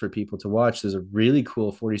show notes for people to watch. There's a really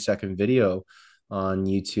cool 40-second video on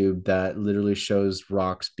YouTube that literally shows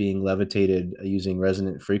rocks being levitated using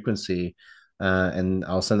resonant frequency. And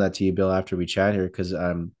I'll send that to you, Bill, after we chat here, because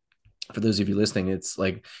For those of you listening, it's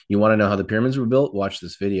like, you want to know how the pyramids were built, watch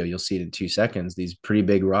this video. You'll see it in 2 seconds. These pretty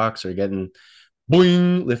big rocks are getting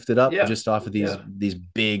boing lifted up Yeah. just off of these Yeah. these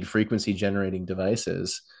big frequency generating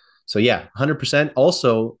devices. So yeah, 100%.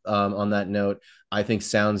 Also, on that note, I think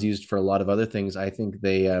sound's used for a lot of other things. I think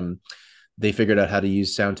they figured out how to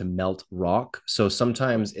use sound to melt rock. So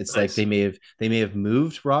sometimes it's like Nice. they may have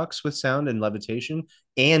moved rocks with sound and levitation,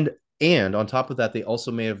 and and on top of that, they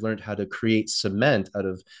also may have learned how to create cement out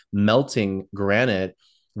of melting granite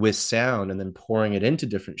with sound and then pouring it into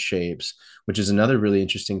different shapes, which is another really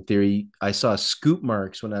interesting theory. I saw scoop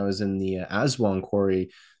marks when I was in the Aswan quarry,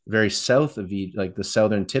 very south of like the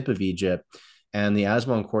southern tip of Egypt. And the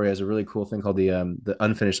Aswan quarry has a really cool thing called the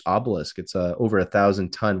unfinished obelisk. It's over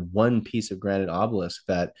 1,000 ton, one piece of granite obelisk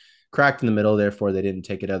that cracked in the middle. Therefore, they didn't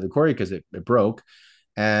take it out of the quarry because it broke.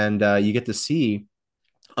 And you get to see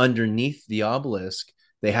underneath the obelisk,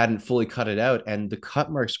 they hadn't fully cut it out, and the cut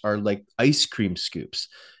marks are like ice cream scoops.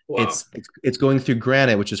 Wow. It's going through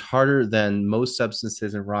granite, which is harder than most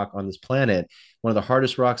substances in rock on this planet, one of the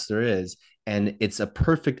hardest rocks there is, and it's a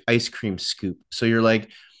perfect ice cream scoop. So you're like,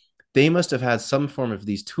 they must have had some form of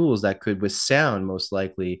these tools that could, with sound, most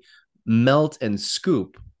likely melt and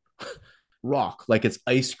scoop rock like it's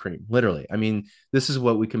ice cream, literally. I mean, this is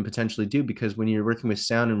what we can potentially do, because when you're working with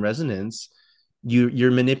sound and resonance, you're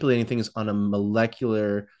manipulating things on a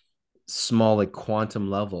molecular, small, like quantum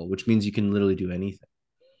level, which means you can literally do anything.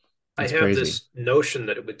 I It's have crazy. this notion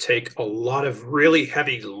that it would take a lot of really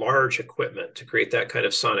heavy, large equipment to create that kind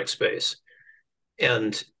of sonic space.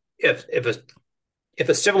 And if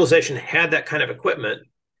a civilization had that kind of equipment,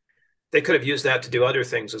 they could have used that to do other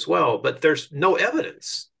things as well. But there's no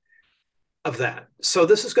evidence of that. So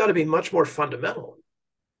this has got to be much more fundamental.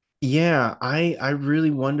 Yeah, I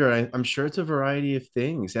really wonder. I'm sure it's a variety of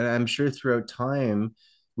things, and I'm sure throughout time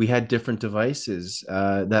we had different devices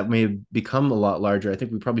that may have become a lot larger. I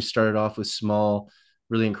think we probably started off with small,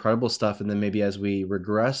 really incredible stuff, and then maybe as we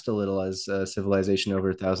regressed a little as civilization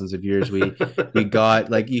over thousands of years, we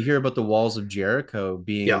got, like, you hear about the walls of Jericho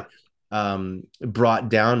being Yeah. brought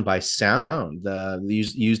down by sound,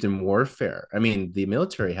 used in warfare. I mean, the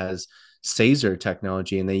military has Caesar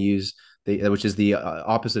technology, and they use which is the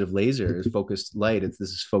opposite of laser, is focused light. This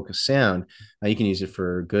is focused sound. You can use it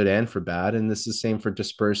for good and for bad, and this is the same for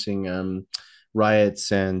dispersing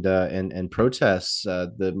riots and protests.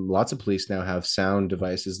 The lots of police now have sound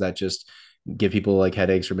devices that just give people like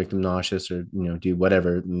headaches or make them nauseous, or do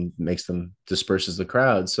whatever and makes them, disperses the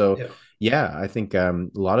crowd. So Yeah. yeah, I think a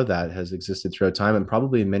lot of that has existed throughout time, and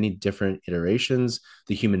probably in many different iterations.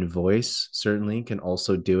 The human voice certainly can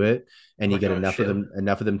also do it, Oh and you my get gosh. Yeah.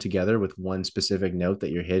 enough of them together with one specific note that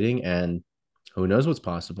you're hitting, and who knows what's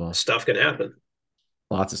possible. Stuff can happen.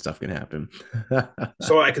 Lots of stuff can happen.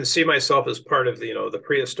 So I can see myself as part of the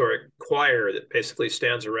prehistoric choir that basically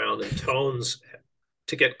stands around and tones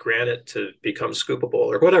to get granite to become scoopable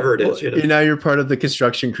or whatever it Well, is. now you're part of the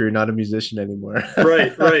construction crew, not a musician anymore.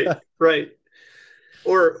 Right, right, right.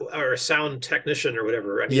 Or a sound technician or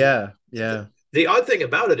whatever. I mean, Yeah, yeah. the odd thing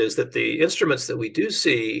about it is that the instruments that we do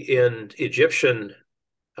see in Egyptian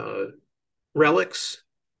uh, relics,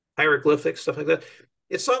 hieroglyphics, stuff like that,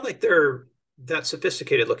 it's not like they're that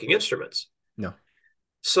sophisticated looking instruments. No.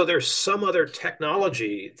 So there's some other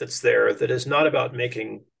technology that's there that is not about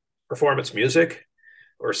making performance music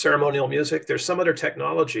or ceremonial music. There's some other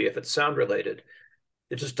technology, if it's sound related,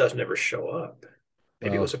 it just doesn't ever show up.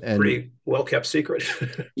 Maybe it was Well, a and pretty well kept secret.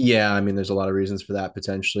 yeah, I mean, there's a lot of reasons for that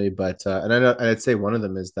potentially, but and I know, and I'd say one of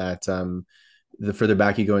them is that the further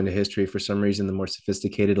back you go into history, for some reason, the more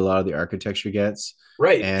sophisticated a lot of the architecture gets,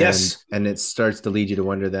 Right. and Yes. it starts to lead you to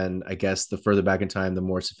wonder. Then I guess the further back in time, the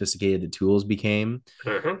more sophisticated the tools became,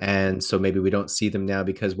 Uh-huh. and so maybe we don't see them now,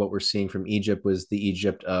 because what we're seeing from Egypt was the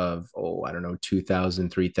Egypt of, I don't know, 2,000,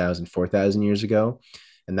 3,000, 4,000 years ago.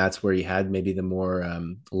 And that's where you had maybe the more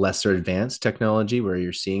lesser advanced technology, where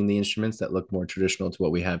you're seeing the instruments that look more traditional to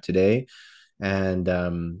what we have today. And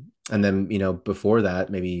then, before that,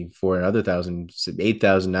 maybe for another 1,000,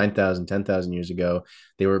 8,000, 9,000, 10,000 years ago,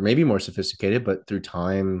 they were maybe more sophisticated, but through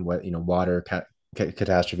time, water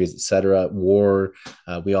catastrophes, etc., war.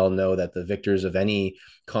 We all know that the victors of any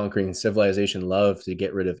conquering civilization love to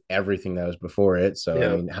get rid of everything that was before it. So, I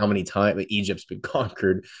Yeah. mean, how many times Egypt's been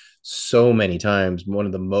conquered? So many times, one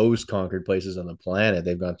of the most conquered places on the planet.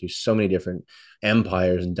 They've gone through so many different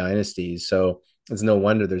empires and dynasties. So it's no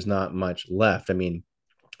wonder there's not much left. I mean,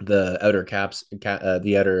 the outer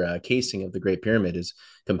the outer casing of the Great Pyramid is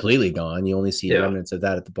completely gone. You only see Yeah. remnants of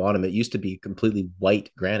that at the bottom. It used to be completely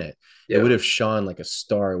white granite. It would Yeah. have shone like a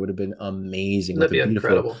star. It would have been amazing Wouldn't with that a be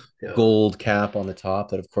beautiful incredible? Yeah. gold cap on the top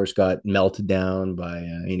that, of course, got melted down by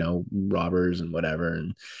robbers and whatever,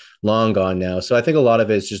 and long gone now. So I think a lot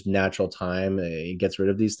of it is just natural time. It gets rid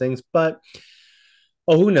of these things, but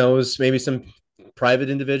oh, who knows? Maybe some private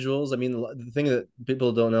individuals. I mean, the thing that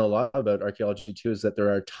people don't know a lot about archaeology too is that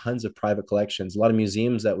there are tons of private collections. A lot of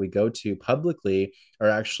museums that we go to publicly are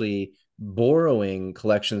actually borrowing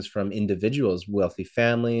collections from individuals, wealthy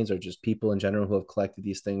families, or just people in general who have collected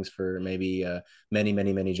these things for maybe many,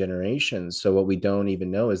 many, many generations. So what we don't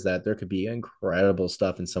even know is that there could be incredible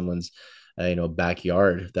stuff in someone's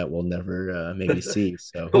backyard that we'll never maybe see.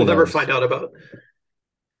 So who We'll never knows? find out about.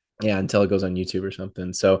 Yeah, until it goes on YouTube or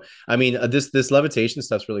something. So I mean, this levitation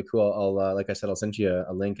stuff's really cool. I'll like I said, I'll send you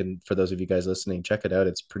a link, and for those of you guys listening, check it out.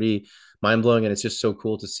 It's pretty mind blowing, and it's just so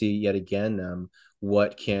cool to see yet again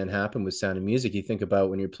what can happen with sound and music. You think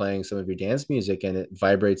about when you're playing some of your dance music, and it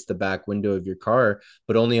vibrates the back window of your car,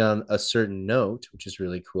 but only on a certain note, which is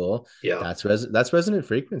really cool. Yeah. That's resonant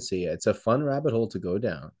frequency. It's a fun rabbit hole to go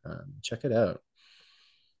down. Check it out.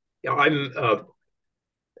 Yeah.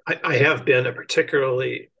 I have been a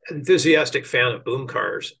particularly enthusiastic fan of boom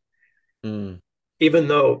cars, Mm. even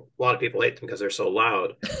though a lot of people hate them because they're so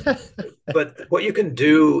loud. But what you can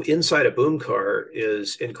do inside a boom car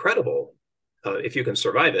is incredible if you can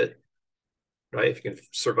survive it, right? If you can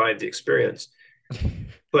survive the experience.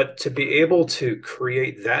 But to be able to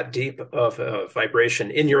create that deep of a vibration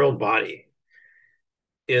in your own body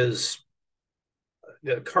is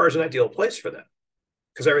the car is an ideal place for that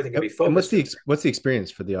because everything can be And focused in there. what's the experience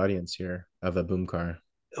for the audience here of a boom car?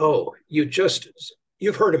 Oh,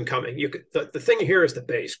 you've heard him coming. The thing you hear is the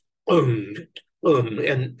bass, boom, boom,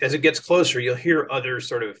 and as it gets closer, you'll hear other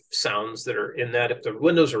sort of sounds that are in that. If the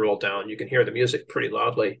windows are rolled down, you can hear the music pretty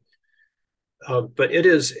loudly. But it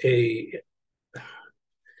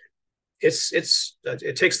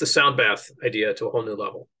takes the sound bath idea to a whole new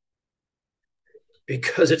level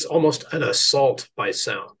because it's almost an assault by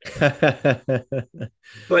sound,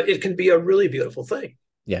 but it can be a really beautiful thing.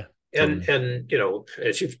 Yeah, And totally.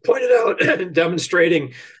 as you've pointed out,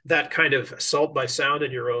 demonstrating that kind of assault by sound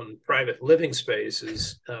in your own private living space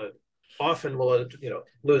is often will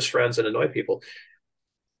lose friends and annoy people.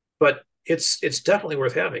 But it's definitely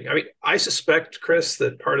worth having. I mean, I suspect, Chris,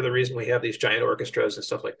 that part of the reason we have these giant orchestras and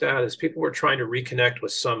stuff like that is people were trying to reconnect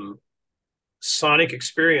with some sonic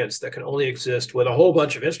experience that can only exist with a whole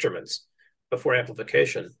bunch of instruments before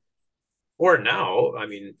amplification. Or now, I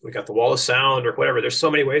mean, we got the wall of sound or whatever. There's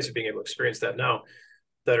so many ways of being able to experience that now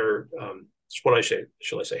that are what I say,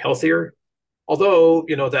 shall I say, healthier. Although,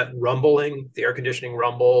 that rumbling, the air conditioning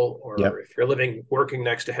rumble, or Yep. if you're working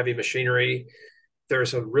next to heavy machinery,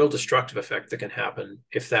 there's a real destructive effect that can happen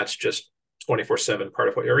if that's just 24/7 part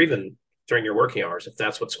of what, or even during your working hours, if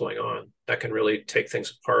that's what's going on, that can really take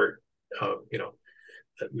things apart,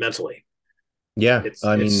 mentally. Yeah.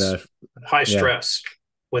 I mean, It's high yeah, stress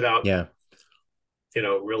without yeah.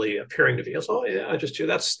 really appearing to be. Oh yeah, I just do.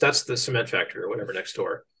 That's the cement factory or whatever next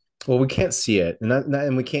door. Well, we can't see it,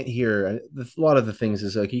 and we can't hear a lot of the things.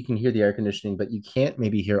 Is like you can hear the air conditioning, but you can't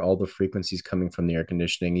maybe hear all the frequencies coming from the air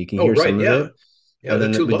conditioning. You can Oh hear right, some of yeah, it, yeah. and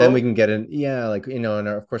They're too then we low. can get in, yeah, like and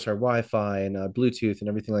of course our Wi-Fi and Bluetooth and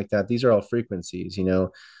everything like that. These are all frequencies,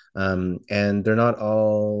 and they're not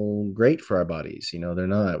all great for our bodies. They're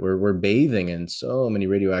not. We're bathing in so many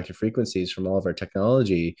radioactive frequencies from all of our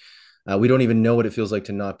technology. We don't even know what it feels like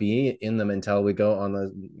to not be in them until we go on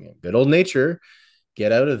the good old nature,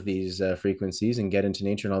 get out of these frequencies and get into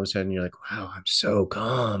nature, and all of a sudden you're like, wow, I'm so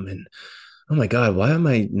calm, and oh my god, why am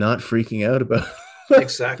I not freaking out about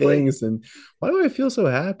Exactly. things, and why do I feel so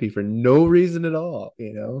happy for no reason at all?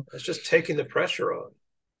 It's just taking the pressure on.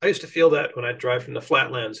 I used to feel that when I drive from the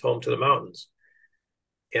flatlands home to the mountains,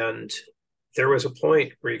 and there was a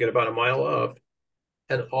point where you get about a mile up,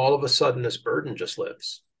 and all of a sudden this burden just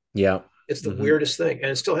lifts. Yeah. It's the Hmm. weirdest thing,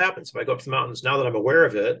 and it still happens if I go up to the mountains. Now that I'm aware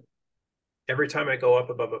of it, every time I go up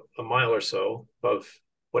above a mile or so above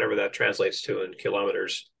whatever that translates to in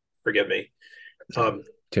kilometers, forgive me, Two, um,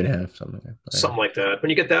 2.5, something like that. Yeah. something like that. When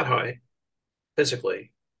you get that high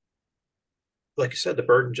physically, like you said, the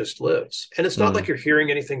burden just lifts. And it's not like Mm. you're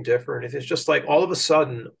hearing anything different. It's just like all of a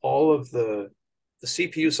sudden, all of the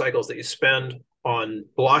CPU cycles that you spend on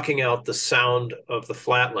blocking out the sound of the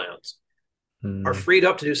flatlands are Mm. freed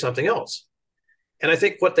up to do something else. And I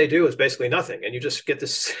think what they do is basically nothing. And you just get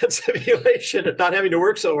this sense of elation of not having to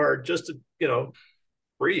work so hard just to,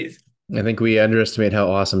 breathe. I think we underestimate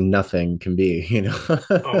how awesome nothing can be.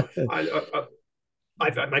 Oh,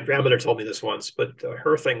 My grandmother told me this once, but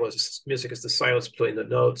her thing was music is the silence between the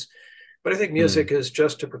notes. But I think Mm, music is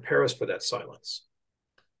just to prepare us for that silence.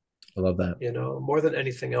 I love that. More than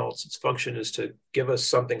anything else, its function is to give us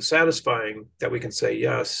something satisfying that we can say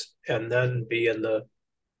yes, and then be in the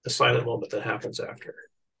silent moment that happens after.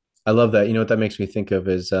 I love that. You know what that makes me think of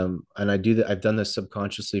is, and I do that. I've done this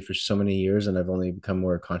subconsciously for so many years, and I've only become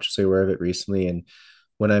more consciously aware of it recently. And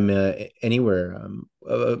when I'm anywhere,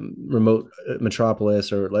 remote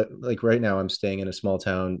metropolis, or like right now, I'm staying in a small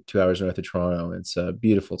town 2 hours north of Toronto. It's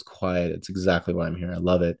beautiful. It's quiet. It's exactly why I'm here. I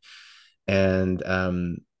love it. And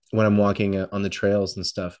when I'm walking on the trails and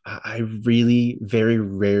stuff, I really very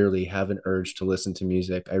rarely have an urge to listen to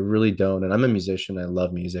music. I really don't. And I'm a musician. I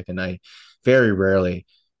love music, and I very rarely.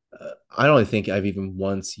 I don't think I've even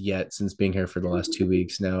once yet since being here for the last 2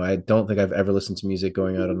 weeks now. I don't think I've ever listened to music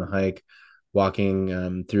going out on a hike,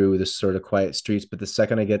 walking through this sort of quiet streets. But the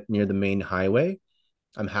second I get near the main highway,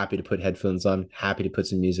 I'm happy to put headphones on, happy to put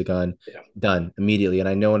some music on, Yeah. done immediately. And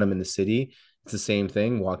I know when I'm in the city, it's the same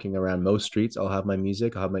thing. Walking around most streets, I'll have my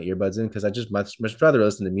music, I'll have my earbuds in because I just much rather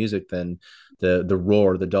listen to music than the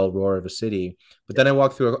roar, the dull roar of a city. But then I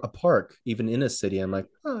walk through a park, even in a city, I'm like,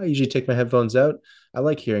 oh, I usually take my headphones out. I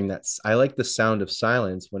like hearing that. I like the sound of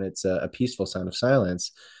silence when it's a peaceful sound of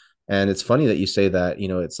silence. And it's funny that you say that,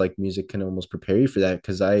 it's like music can almost prepare you for that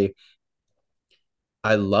because I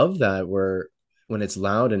love that where when it's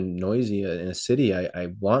loud and noisy in a city, I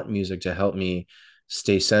want music to help me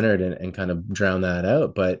stay centered and kind of drown that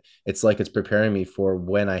out. But it's like it's preparing me for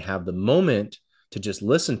when I have the moment to just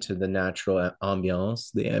listen to the natural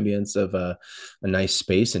ambiance, the ambience of a nice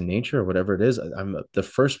space in nature or whatever it is. I'm the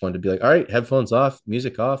first one to be like, all right, headphones off,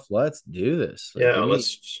 music off, let's do this. Like, Yeah, give me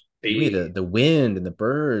let's give me the be. the wind and the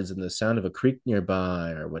birds and the sound of a creek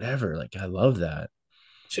nearby or whatever. Like, I love that.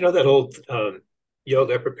 So that old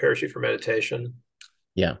yoga prepares you for meditation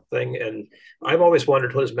Yeah. thing? And I've always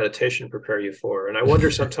wondered, what does meditation prepare you for? And I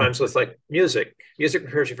wonder sometimes with like music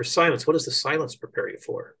prepares you for silence. What does the silence prepare you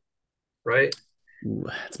for? Right? Ooh,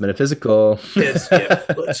 it's metaphysical. Yeah,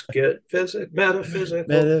 let's get metaphysical,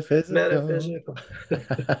 Metaphysical. metaphysical.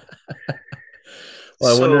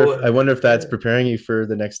 Well, So I wonder if that's yeah, preparing you for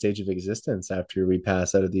the next stage of existence after we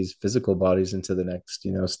pass out of these physical bodies into the next,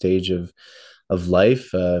 stage of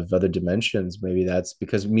life, of other dimensions. Maybe that's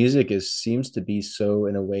because music seems to be so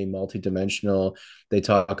in a way multidimensional. They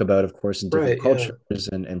talk about, of course, in different right, yeah, cultures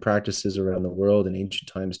and practices around the world in ancient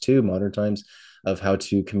times too, modern times, of how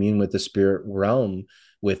to commune with the spirit realm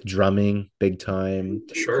with drumming, big time.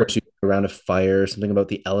 Of course, sure. you around a fire. Something about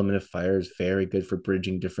the element of fire is very good for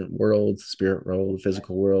bridging different worlds, spirit world,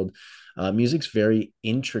 physical world. Music's very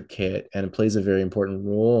intricate and it plays a very important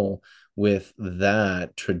role with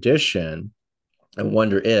that tradition. I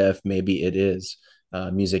wonder if maybe it is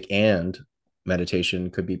music and meditation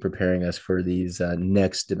could be preparing us for these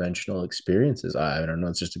next dimensional experiences. I don't know.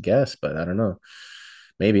 It's just a guess, but I don't know.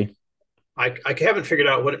 Maybe. I haven't figured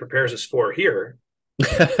out what it prepares us for here,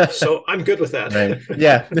 so I'm good with that. Right.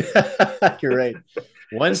 Yeah. You're right.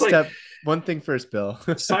 One It's like step, one thing first, Bill.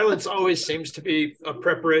 silence always seems to be a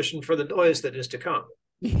preparation for the noise that is to come,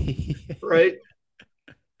 right?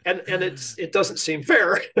 And it doesn't seem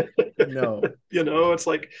fair. No. It's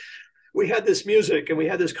like we had this music and we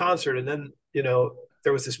had this concert, and then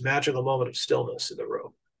there was this magical moment of stillness in the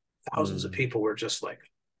room. Thousands of Mm. people were just like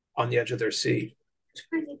on the edge of their seat,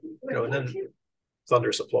 and then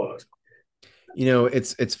thunderous applause.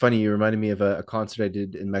 It's funny. You reminded me of a concert I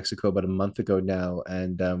did in Mexico about a month ago now,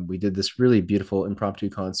 and we did this really beautiful impromptu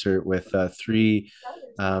concert with three.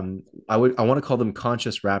 I want to call them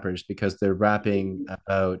conscious rappers because they're rapping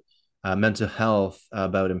about mental health,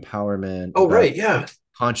 about empowerment, Oh, about right, yeah.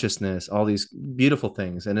 consciousness, all these beautiful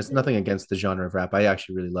things. And it's nothing against the genre of rap. I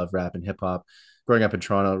actually really love rap and hip hop. Growing up in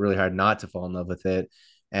Toronto, really hard not to fall in love with it.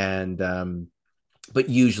 And but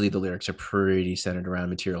usually the lyrics are pretty centered around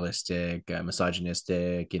materialistic,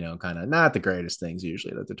 misogynistic, kind of not the greatest things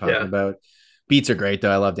usually that they're talking Yeah. about. Beats are great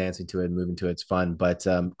though. I love dancing to it, moving to it. It's fun. But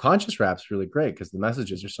conscious rap's really great because the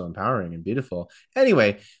messages are so empowering and beautiful.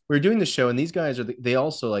 Anyway, we're doing the show, and these guys they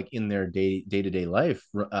also like in their day to day life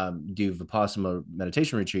do Vipassana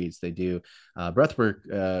meditation retreats. They do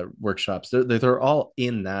breathwork workshops. They're all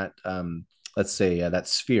in that let's say that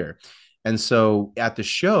sphere. And so at the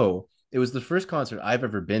show, it was the first concert I've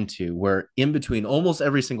ever been to where in between almost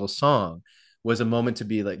every single song was a moment to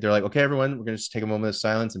be like, they're like, okay, everyone, we're going to just take a moment of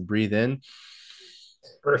silence and breathe in. Okay,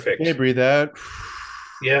 Perfect. breathe out. All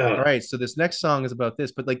Yeah, right, so this next song is about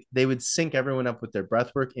this, but like they would sync everyone up with their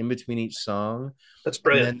breath work in between each song, that's and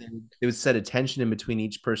brilliant. then they would set attention in between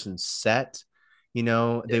each person's set. They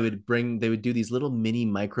Yeah. would do these little mini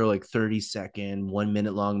micro, like 30-second, 1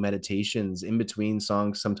 minute long meditations in between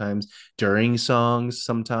songs, sometimes during songs,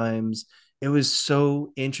 sometimes. It was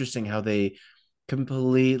so interesting how they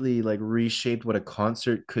completely like reshaped what a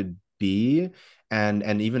concert could be,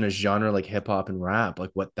 and even a genre like hip hop and rap, like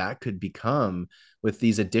what that could become with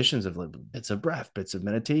these additions of like bits of breath, bits of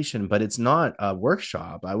meditation. But it's not a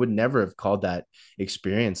workshop. I would never have called that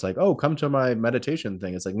experience like, oh, come to my meditation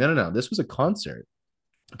thing. It's like, no, no, no. This was a concert.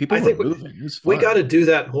 People I were think moving. It was we got to fun. do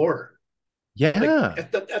that more. Like Yeah.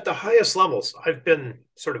 at the highest levels, I've been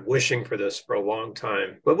sort of wishing for this for a long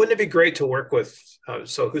time. But wouldn't it be great to work with?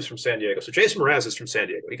 So who's from San Diego? So Jason Mraz is from San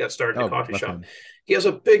Diego. He got started in a Oh, coffee love shop. him. He has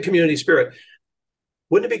a big community spirit.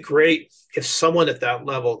 Wouldn't it be great if someone at that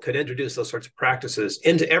level could introduce those sorts of practices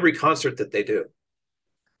into every concert that they do?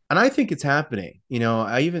 And I think it's happening.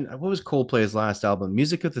 What was Coldplay's last album?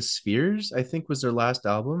 Music of the Spheres, I think, was their last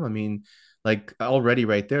album. I mean, like already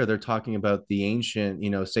right there, they're talking about the ancient,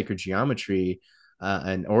 sacred geometry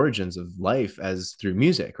and origins of life as through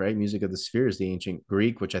music, right? Music of the Spheres, the ancient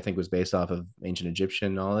Greek, which I think was based off of ancient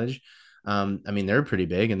Egyptian knowledge. I mean, they're pretty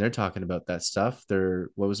big and they're talking about that stuff.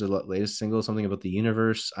 What was their latest single? Something about the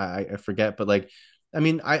universe. I forget, but like, I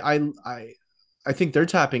mean, I think they're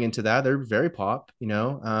tapping into that. They're very pop,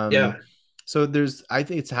 Yeah, so I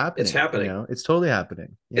think it's it's happening, happening. It's totally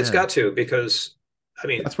happening. It's Yeah. got to because I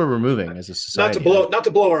mean, That's where we're moving as a society. not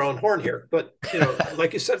to blow our own horn here, but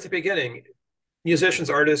like you said at the beginning, musicians,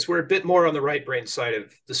 artists, we're a bit more on the right brain side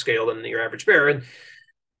of the scale than your average bear. And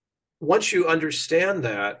once you understand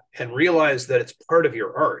that and realize that it's part of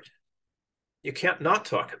your art, you can't not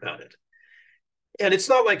talk about it. And it's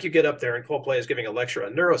not like you get up there and Coldplay is giving a lecture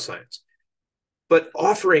on neuroscience, but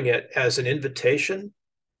offering it as an invitation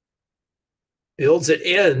builds it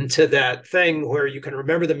into that thing where you can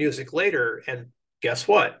remember the music later. And guess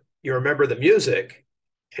what? You remember the music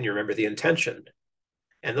and you remember the intention.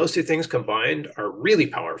 And those two things combined are really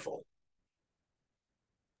powerful.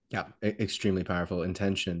 Yeah, extremely powerful.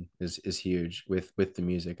 Intention is huge with the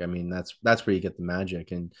music. I mean, that's where you get the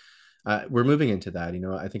magic, and we're moving into that.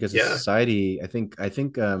 I think as a Yeah. society, I think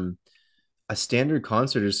a standard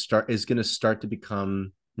concert is going to start to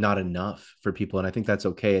become not enough for people, and I think that's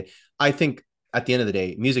okay. I think at the end of the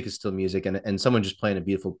day, music is still music, and someone just playing a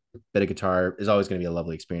beautiful bit of guitar is always going to be a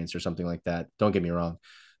lovely experience or something like that. Don't get me wrong,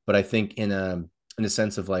 but I think in a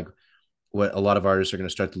sense of like what a lot of artists are going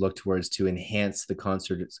to start to look towards to enhance the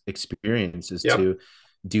concert experience is Yep. to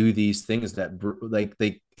do these things that like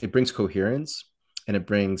it brings coherence and it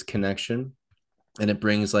brings connection, and it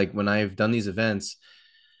brings, like, when I've done these events,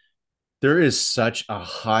 there is such a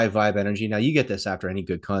high vibe energy. Now you get this after any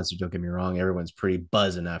good concert, don't get me wrong, everyone's pretty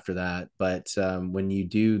buzzing after that, but when you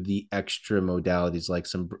do the extra modalities like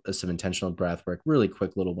some intentional breath work, really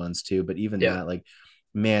quick little ones too, but even Yeah. that, like,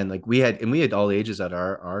 man, like we had all ages at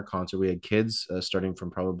our concert. We had kids starting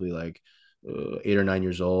from probably like 8 or 9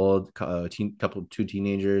 years old, two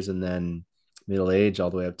teenagers, and then middle age, all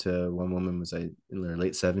the way up to one woman was in their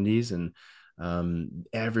late 70s. And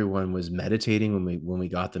everyone was meditating when we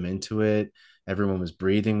got them into it. Everyone was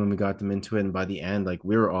breathing when we got them into it, and by the end, like,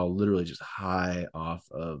 we were all literally just high off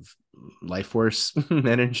of life force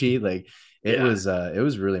energy. Like, Yeah. it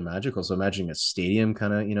was really magical. So imagining a stadium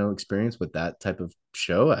kind of experience with that type of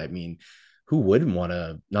show, I mean, who wouldn't want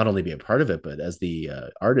to not only be a part of it, but as the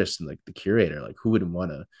artist and like the curator, like, who wouldn't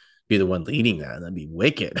want to be the one leading that? That'd be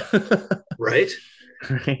wicked. Right.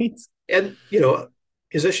 Right. And,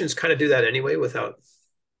 musicians kind of do that anyway without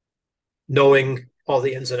knowing all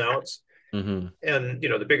the ins and outs. Mm-hmm. And,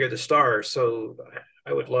 the bigger the star. So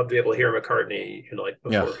I would love to be able to hear McCartney, like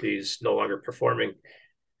Yeah, before he's no longer performing.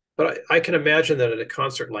 But I can imagine that at a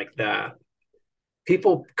concert like that,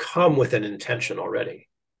 people come with an intention already.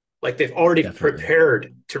 Like they've already definitely.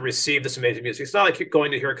 prepared to receive this amazing music. It's not like you're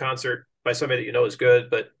going to hear a concert by somebody that you know is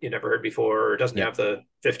good, but you never heard before, or doesn't Yeah. have the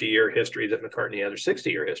 50-year history that McCartney has, or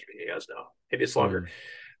 60-year history he has now. Maybe it's longer. Mm.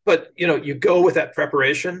 But you go with that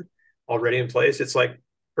preparation already in place. It's like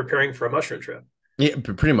preparing for a mushroom trip, Yeah,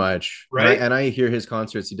 pretty much. And I right? and I hear his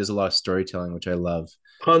concerts. He does a lot of storytelling, which I love.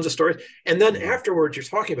 Tons of stories. And then Mhm. afterwards, you're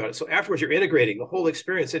talking about it. So afterwards, you're integrating the whole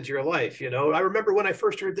experience into your life. I remember when I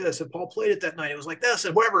first heard this and Paul played it that night, it was like this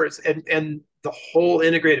and whatever. And the whole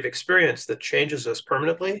integrative experience that changes us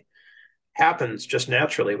permanently happens just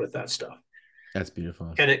naturally with that stuff. That's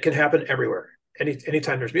beautiful. And it can happen everywhere.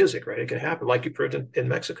 Anytime there's music, right? It can happen like you proved in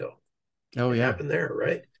Mexico. Oh It yeah. happened there,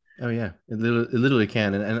 right? Oh yeah. It literally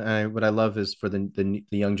can. What I love is for the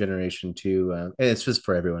young generation to, and it's just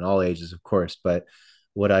for everyone, all ages, of course. But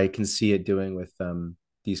what I can see it doing with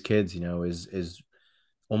these kids, is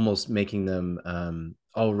almost making them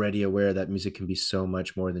already aware that music can be so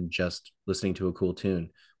much more than just listening to a cool tune,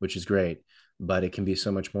 which is great. But it can be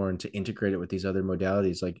so much more, and to integrate it with these other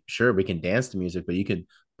modalities. Like, sure, we can dance to music, but you could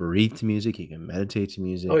breathe to music, you can meditate to Oh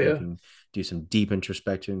music, you yeah. can do some deep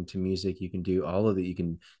introspection to music, you can do all of it. You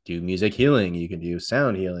can do music healing, you can do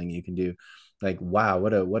sound healing, you can do, like, wow,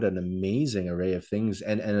 what an amazing array of things.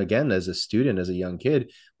 And again, as a student, as a young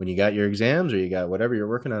kid, when you got your exams or you got whatever you're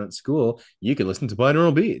working on at school, you can listen to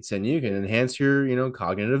binaural beats and you can enhance your,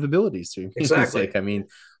 cognitive abilities through music. Exactly. I mean,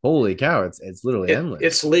 holy cow, it's literally It's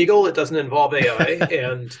endless. legal. It doesn't involve AI,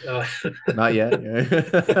 and Not yet.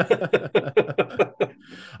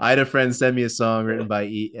 I had a friend send me a song written by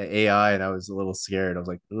AI, and I was a little scared. I was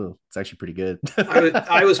like, "Ooh, it's actually pretty good."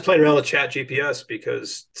 I was Of playing around with Chat GPS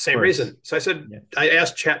because same course. reason. So I said, Yeah. I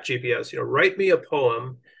asked Chat GPS, write me a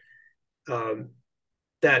poem um,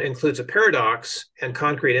 that includes a paradox and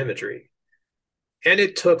concrete imagery. And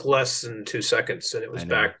it took less than 2 seconds, and it was I know.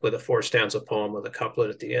 back with a four stanza poem with a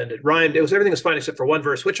couplet at the end. It rhymed. It was everything was fine except for one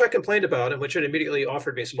verse, which I complained about, and which it immediately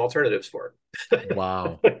offered me some alternatives for.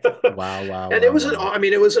 Wow. Wow, wow, And it wow, wasn't. wow. I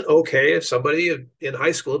mean, it wasn't okay if somebody in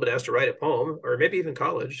high school had been asked to write a poem, or maybe even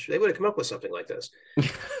college, they would have come up with something like this.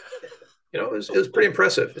 It was pretty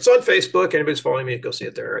impressive. It's on Facebook. Anybody's following me, go see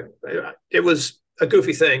it there. It was a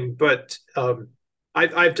goofy thing, but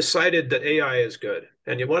I've decided that AI is good,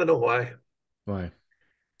 and you want to know why? Why?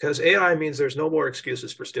 Because AI means there's no more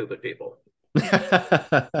excuses for stupid people.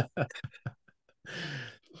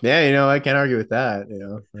 Yeah, I can't argue with that.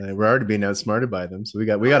 We're already being outsmarted by them, so we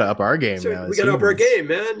got to up our game So now we as got to up our humans. game,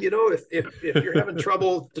 man. If you're having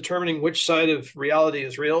trouble determining which side of reality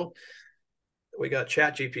is real, we got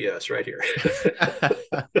Chat GPS right here.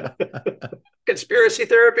 Conspiracy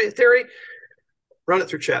theory, run it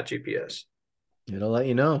through Chat GPS. It'll let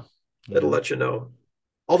you know. It'll let you know.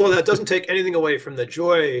 Although that doesn't take anything away from the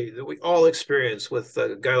joy that we all experience with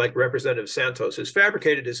a guy like Representative Santos, who's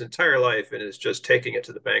fabricated his entire life and is just taking it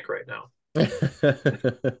to the bank right now.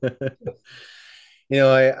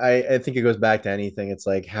 I think it goes back to anything. It's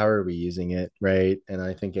like, how are we using it, right? And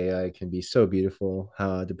I think AI can be so beautiful,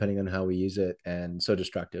 depending on how we use it, and so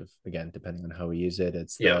destructive, again, depending on how we use it.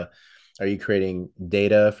 Yeah. Are you creating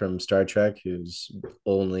Data from Star Trek, whose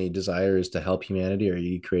only desire is to help humanity, or are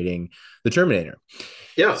you creating the Terminator?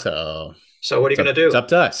 Yeah. So So what are you it's going up, to it's do? up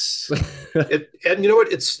to us. And you know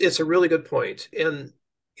what? It's a really good point. And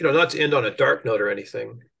not to end on a dark note or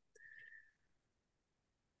anything,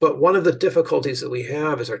 but one of the difficulties that we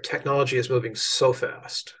have is our technology is moving so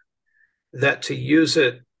fast that to use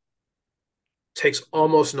it takes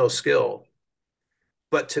almost no skill.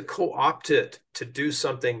 But to co-opt it to do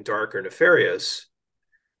something dark or nefarious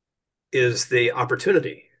is the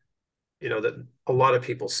opportunity, that a lot of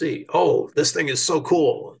people see. Oh, this thing is so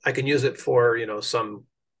cool. I can use it for, some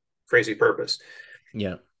crazy purpose.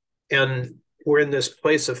 Yeah. And we're in this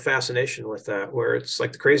place of fascination with that, where it's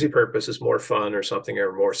like the crazy purpose is more fun or something,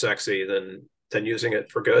 or more sexy than using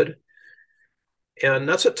it for good. And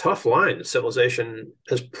that's a tough line civilization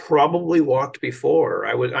has probably walked before.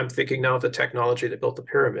 I'm thinking now of the technology that built the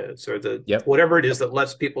pyramids, or the Yep. whatever it is that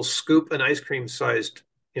lets people scoop an ice cream sized,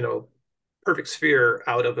 you know, perfect sphere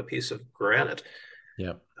out of a piece of granite.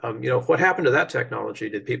 Yep. What happened to that technology?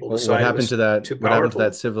 Did people Well, what decide it happened to was that? too What happened to that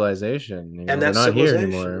powerful? civilization? And They're that not here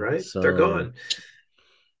civilization, anymore. right? They're So gone.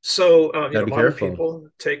 So, gotta be modern careful. people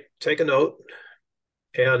take a note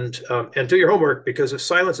and do your homework, because if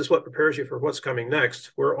silence is what prepares you for what's coming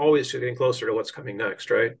next, we're always getting closer to what's coming next,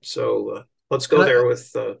 right? So let's And go there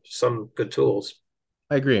with some good tools.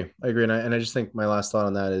 I agree. I agree. And I just think my last thought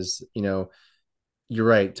on that is, you're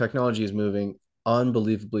right. Technology is moving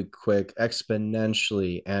unbelievably quick,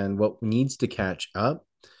 exponentially. And what needs to catch up,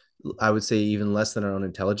 I would say even less than our own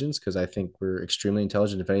intelligence, because I think we're extremely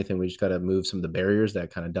intelligent. If anything, we just got to move some of the barriers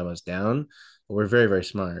that kind of dumb us down. But we're very, very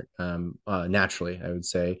smart, naturally, I would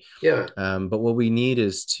say. Yeah, But what we need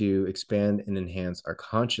is to expand and enhance our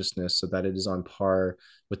consciousness so that it is on par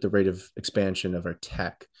with the rate of expansion of our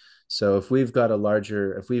tech. So if we've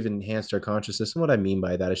enhanced our consciousness, and what I mean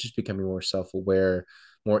by that is just becoming more self-aware,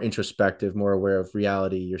 more introspective, more aware of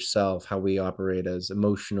reality, yourself, how we operate as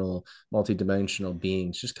emotional, multidimensional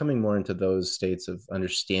beings, just coming more into those states of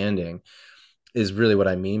understanding is really what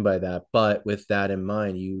I mean by that. But with that in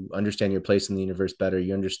mind, you understand your place in the universe better.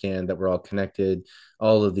 You understand that we're all connected.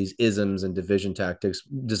 All of these isms and division tactics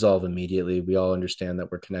dissolve immediately. We all understand that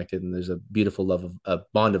we're connected, and there's a beautiful a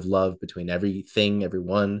bond of love between everything,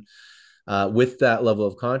 everyone. With that level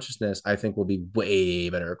of consciousness, I think we'll be way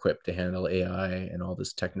better equipped to handle AI and all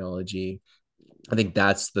this technology I think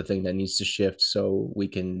that's the thing that needs to shift so we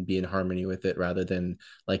can be in harmony with it rather than,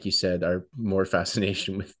 like you said, our more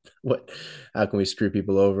fascination with how can we screw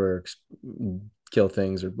people over, kill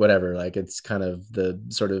things or whatever. Like it's kind of the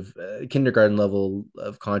sort of kindergarten level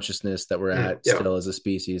of consciousness that we're at Yeah. still as a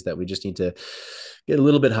species that we just need to get a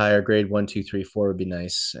little bit higher. Grade 1, 2, 3, 4 would be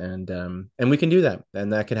nice. And we can do that.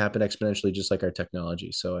 And that can happen exponentially, just like our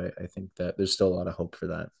technology. So I think that there's still a lot of hope for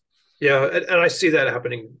that. Yeah, and I see that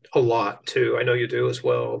happening a lot too. I know you do as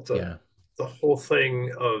well. Yeah, The whole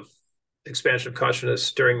thing of expansion of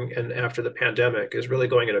consciousness during and after the pandemic is really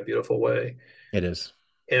going in a beautiful way. it is.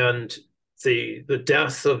 And the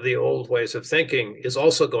death of the old ways of thinking is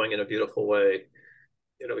also going in a beautiful way.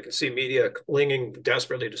 You know, we can see media clinging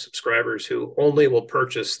desperately to subscribers who only will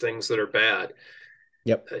purchase things that are bad.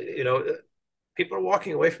 Yep. You know, people are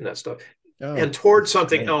walking away from that stuff Oh, and towards it's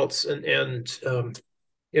something great. else.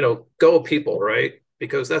 You know, go people, right?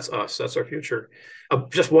 Because that's us, that's our future.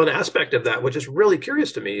 Just one aspect of that, which is really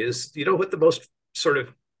curious to me, is you know what the most sort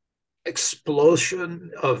of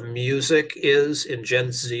explosion of music is in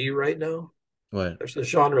Gen Z right now? What? There's a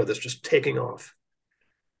genre that's just taking off.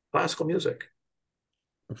 Classical music.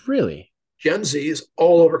 Really? Gen Z is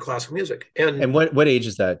all over classical music. And And what age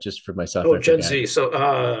is that? Just for myself, oh, I Gen forget Z. So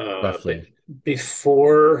roughly.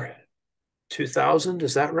 before 2000,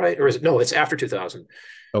 is that right? Or is it no, it's after 2000.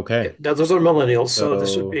 Okay. Those are millennials. So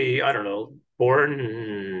this would So be, I don't know, born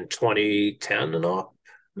in 2010 and up,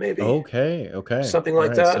 maybe okay, okay. something All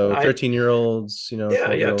like right. that. So 13-year-olds, Yeah, 12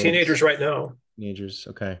 year yeah, teenagers olds, right now. teenagers.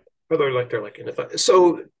 Okay. Or they're like in the,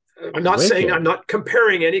 so I'm not saying I'm Wicked. not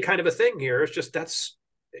comparing any kind of a thing here. It's just that's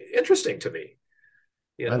interesting to me,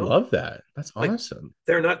 you I know, love that. That's like awesome.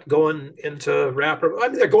 they're not going into rap or I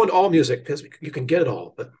mean they're going to all music because you can get it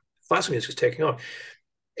all, but classical music is taking off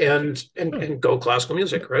Huh. and go classical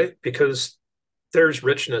music, right? Because there's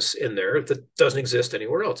richness in there that doesn't exist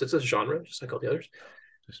anywhere else. It's a genre, just like all the others,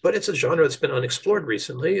 Just but it's a genre that's been unexplored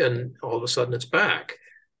recently, and all of a sudden it's back.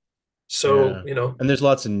 So, yeah. you know, And there's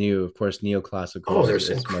lots of new, of course, oh, neoclassical there's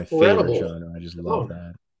is my favorite incredible. genre. I just love Oh,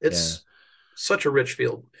 that. Yeah. it's such a rich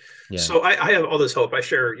field. Yeah. So I have all this hope. I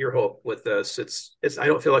share your hope with this. I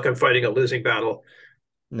don't feel like I'm fighting a losing battle,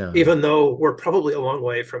 No. even though we're probably a long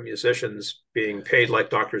way from musicians being paid like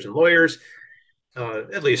doctors and lawyers.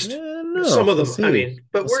 At least Yeah, some no. of We'll them. I see. mean,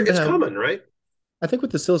 but We'll see what it's happens. coming, right? I think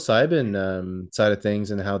with the psilocybin side of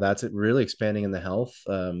things and how that's really expanding in the health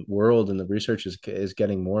world, and the research is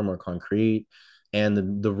getting more and more concrete,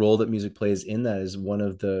 and the role that music plays in that is one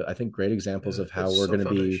of the, I think, great examples Yeah, of how it's we're so going to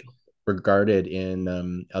be foundational. regarded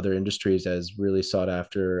in other industries as really sought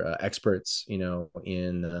after experts,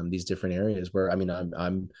 in these different areas. Where I mean,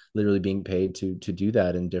 I'm literally being paid to do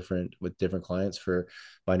that in different clients for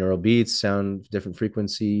binaural beats, sound, different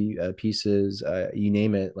frequency pieces, you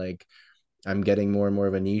name it, like. I'm getting more and more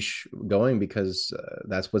of a niche going because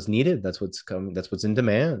that's what's needed. That's what's coming. That's what's in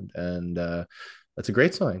demand, and that's a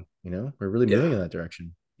great sign. We're really moving Yeah, in that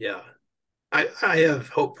direction. yeah. I have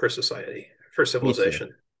hope for society, for Me too. civilization.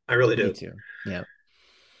 I really Me do. too. Yeah,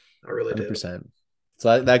 I really do. 100%.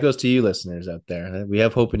 So that goes to you, listeners out there. We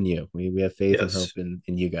have hope in you. We have faith and hope Yes.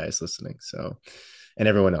 in you guys listening. So, and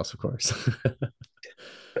everyone else, of course.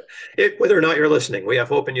 Whether or not you're listening, we have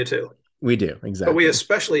hope in you too. We do But we exactly.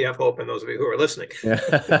 especially have hope in those of you who are listening Yeah.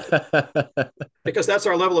 because that's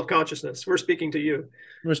our level of consciousness. We're speaking to you.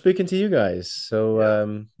 We're speaking to you guys. So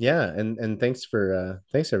Yeah. yeah, and thanks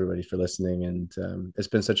everybody for listening. And it's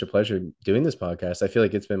been such a pleasure doing this podcast. I feel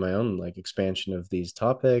like it's been my own like expansion of these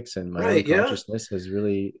topics, and my own Right. Yeah. consciousness has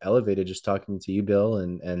really elevated just talking to you, Bill,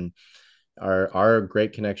 and our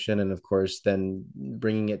great connection, and of course then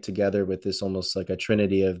bringing it together with this almost like a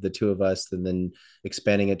trinity of the two of us, and then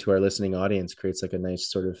expanding it to our listening audience creates like a nice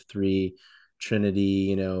sort of three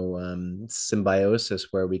trinity, symbiosis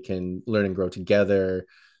where we can learn and grow together,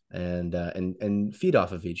 and feed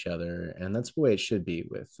off of each other. And that's the way it should be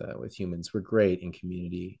with humans. We're great in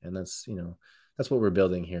community, and that's what we're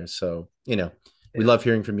building here. So we Yeah. love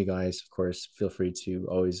hearing from you guys. Of course, feel free to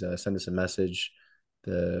always send us a message.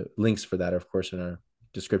 The links for that are, of course, in our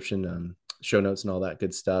description, show notes, and all that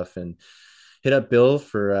good stuff. And hit up Bill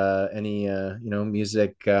for any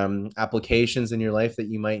music applications in your life that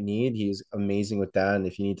you might need. He's amazing with that. And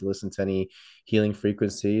if you need to listen to any healing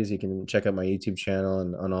frequencies, you can check out my YouTube channel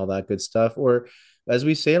and on all that good stuff. Or as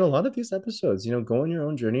we say in a lot of these episodes, go on your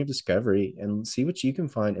own journey of discovery and see what you can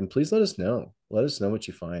find. And please let us know. Let us know what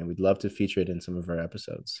you find. We'd love to feature it in some of our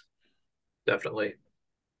episodes. Definitely.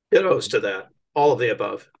 Dittos to that. All of the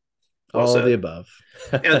above. Well All the said. above.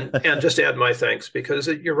 And just add my thanks because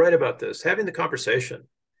you're right about this. Having the conversation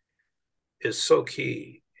is so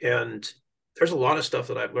key. And there's a lot of stuff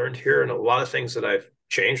that I've learned here and a lot of things that I've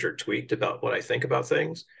changed or tweaked about what I think about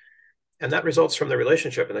things. And that results from the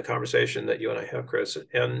relationship and the conversation that you and I have, Chris.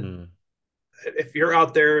 And if you're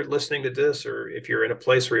out there listening to this, or if you're in a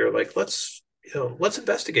place where you're like, let's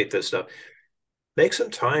investigate this stuff, make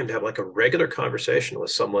some time to have like a regular conversation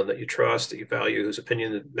with someone that you trust, that you value, whose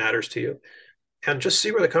opinion matters to you, and just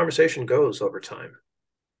see where the conversation goes over time.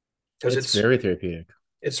 Because it's very therapeutic.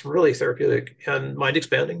 It's really therapeutic and mind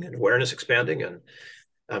expanding and awareness expanding, and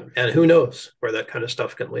who knows where that kind of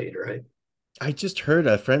stuff can lead, right? I just heard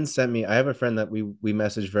a friend sent me. I have a friend that we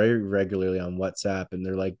message very regularly on WhatsApp, and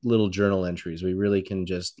they're like little journal entries. We really can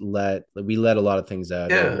just let a lot of things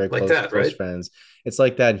out. Yeah, very like close, that, close right? friends. It's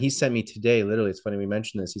like that. And he sent me today. Literally, it's funny we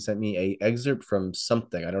mentioned this. He sent me a excerpt from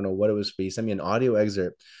something. I don't know what it was. But he sent me an audio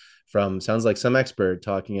excerpt from, sounds like some expert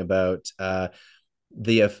talking about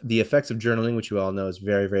the effects of journaling, which you all know is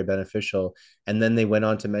very, very beneficial. And then they went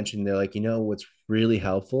on to mention, they're like, what's really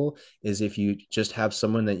helpful is if you just have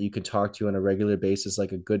someone that you can talk to on a regular basis,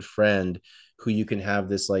 like a good friend, who you can have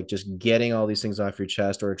this, like, just getting all these things off your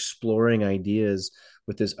chest or exploring ideas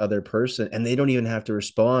with this other person, and they don't even have to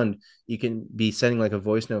respond. You can be sending like a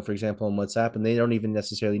voice note, for example, on WhatsApp, and they don't even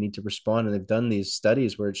necessarily need to respond. And they've done these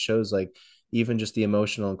studies where it shows like even just the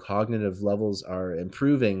emotional and cognitive levels are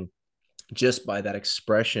improving just by that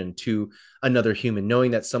expression to another human,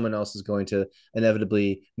 knowing that someone else is going to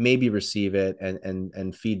inevitably maybe receive it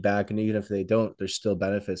and feedback. And even if they don't, there's still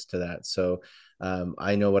benefits to that. So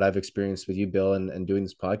I know what I've experienced with you, Bill, and doing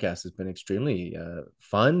this podcast has been extremely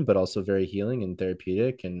fun, but also very healing and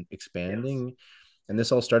therapeutic and expanding. Yes. And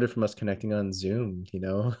this all started from us connecting on Zoom,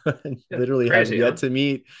 literally crazy, have yet to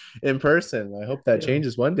meet in person. I hope that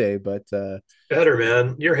changes one day, but better,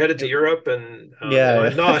 man. You're headed to Europe, and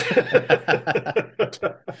I'm not.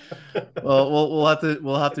 Well,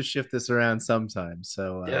 we'll have to shift this around sometime.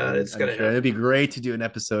 So it's gonna happen. It'd be great to do an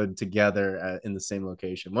episode together in the same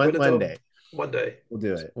location one day. One day we'll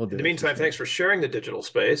do it. In the meantime, thanks for sharing the digital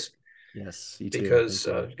space. Yes, you too. Because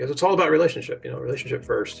it's all about relationship. Relationship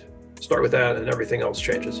first. Start with that, and everything else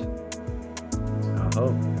changes.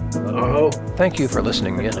 Thank you for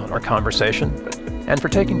listening in on our conversation, and for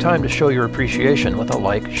taking time to show your appreciation with a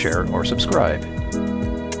like, share, or subscribe.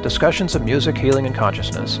 Discussions of Music, Healing, and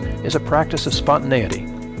Consciousness is a practice of spontaneity,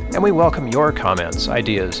 and we welcome your comments,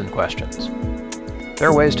 ideas, and questions. There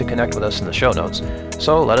are ways to connect with us in the show notes,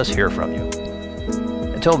 so let us hear from you.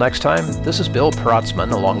 Until next time, this is Bill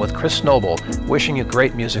Peratzman along with Chris Noble, wishing you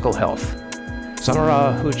great musical health.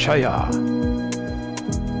 Samara Huchaya.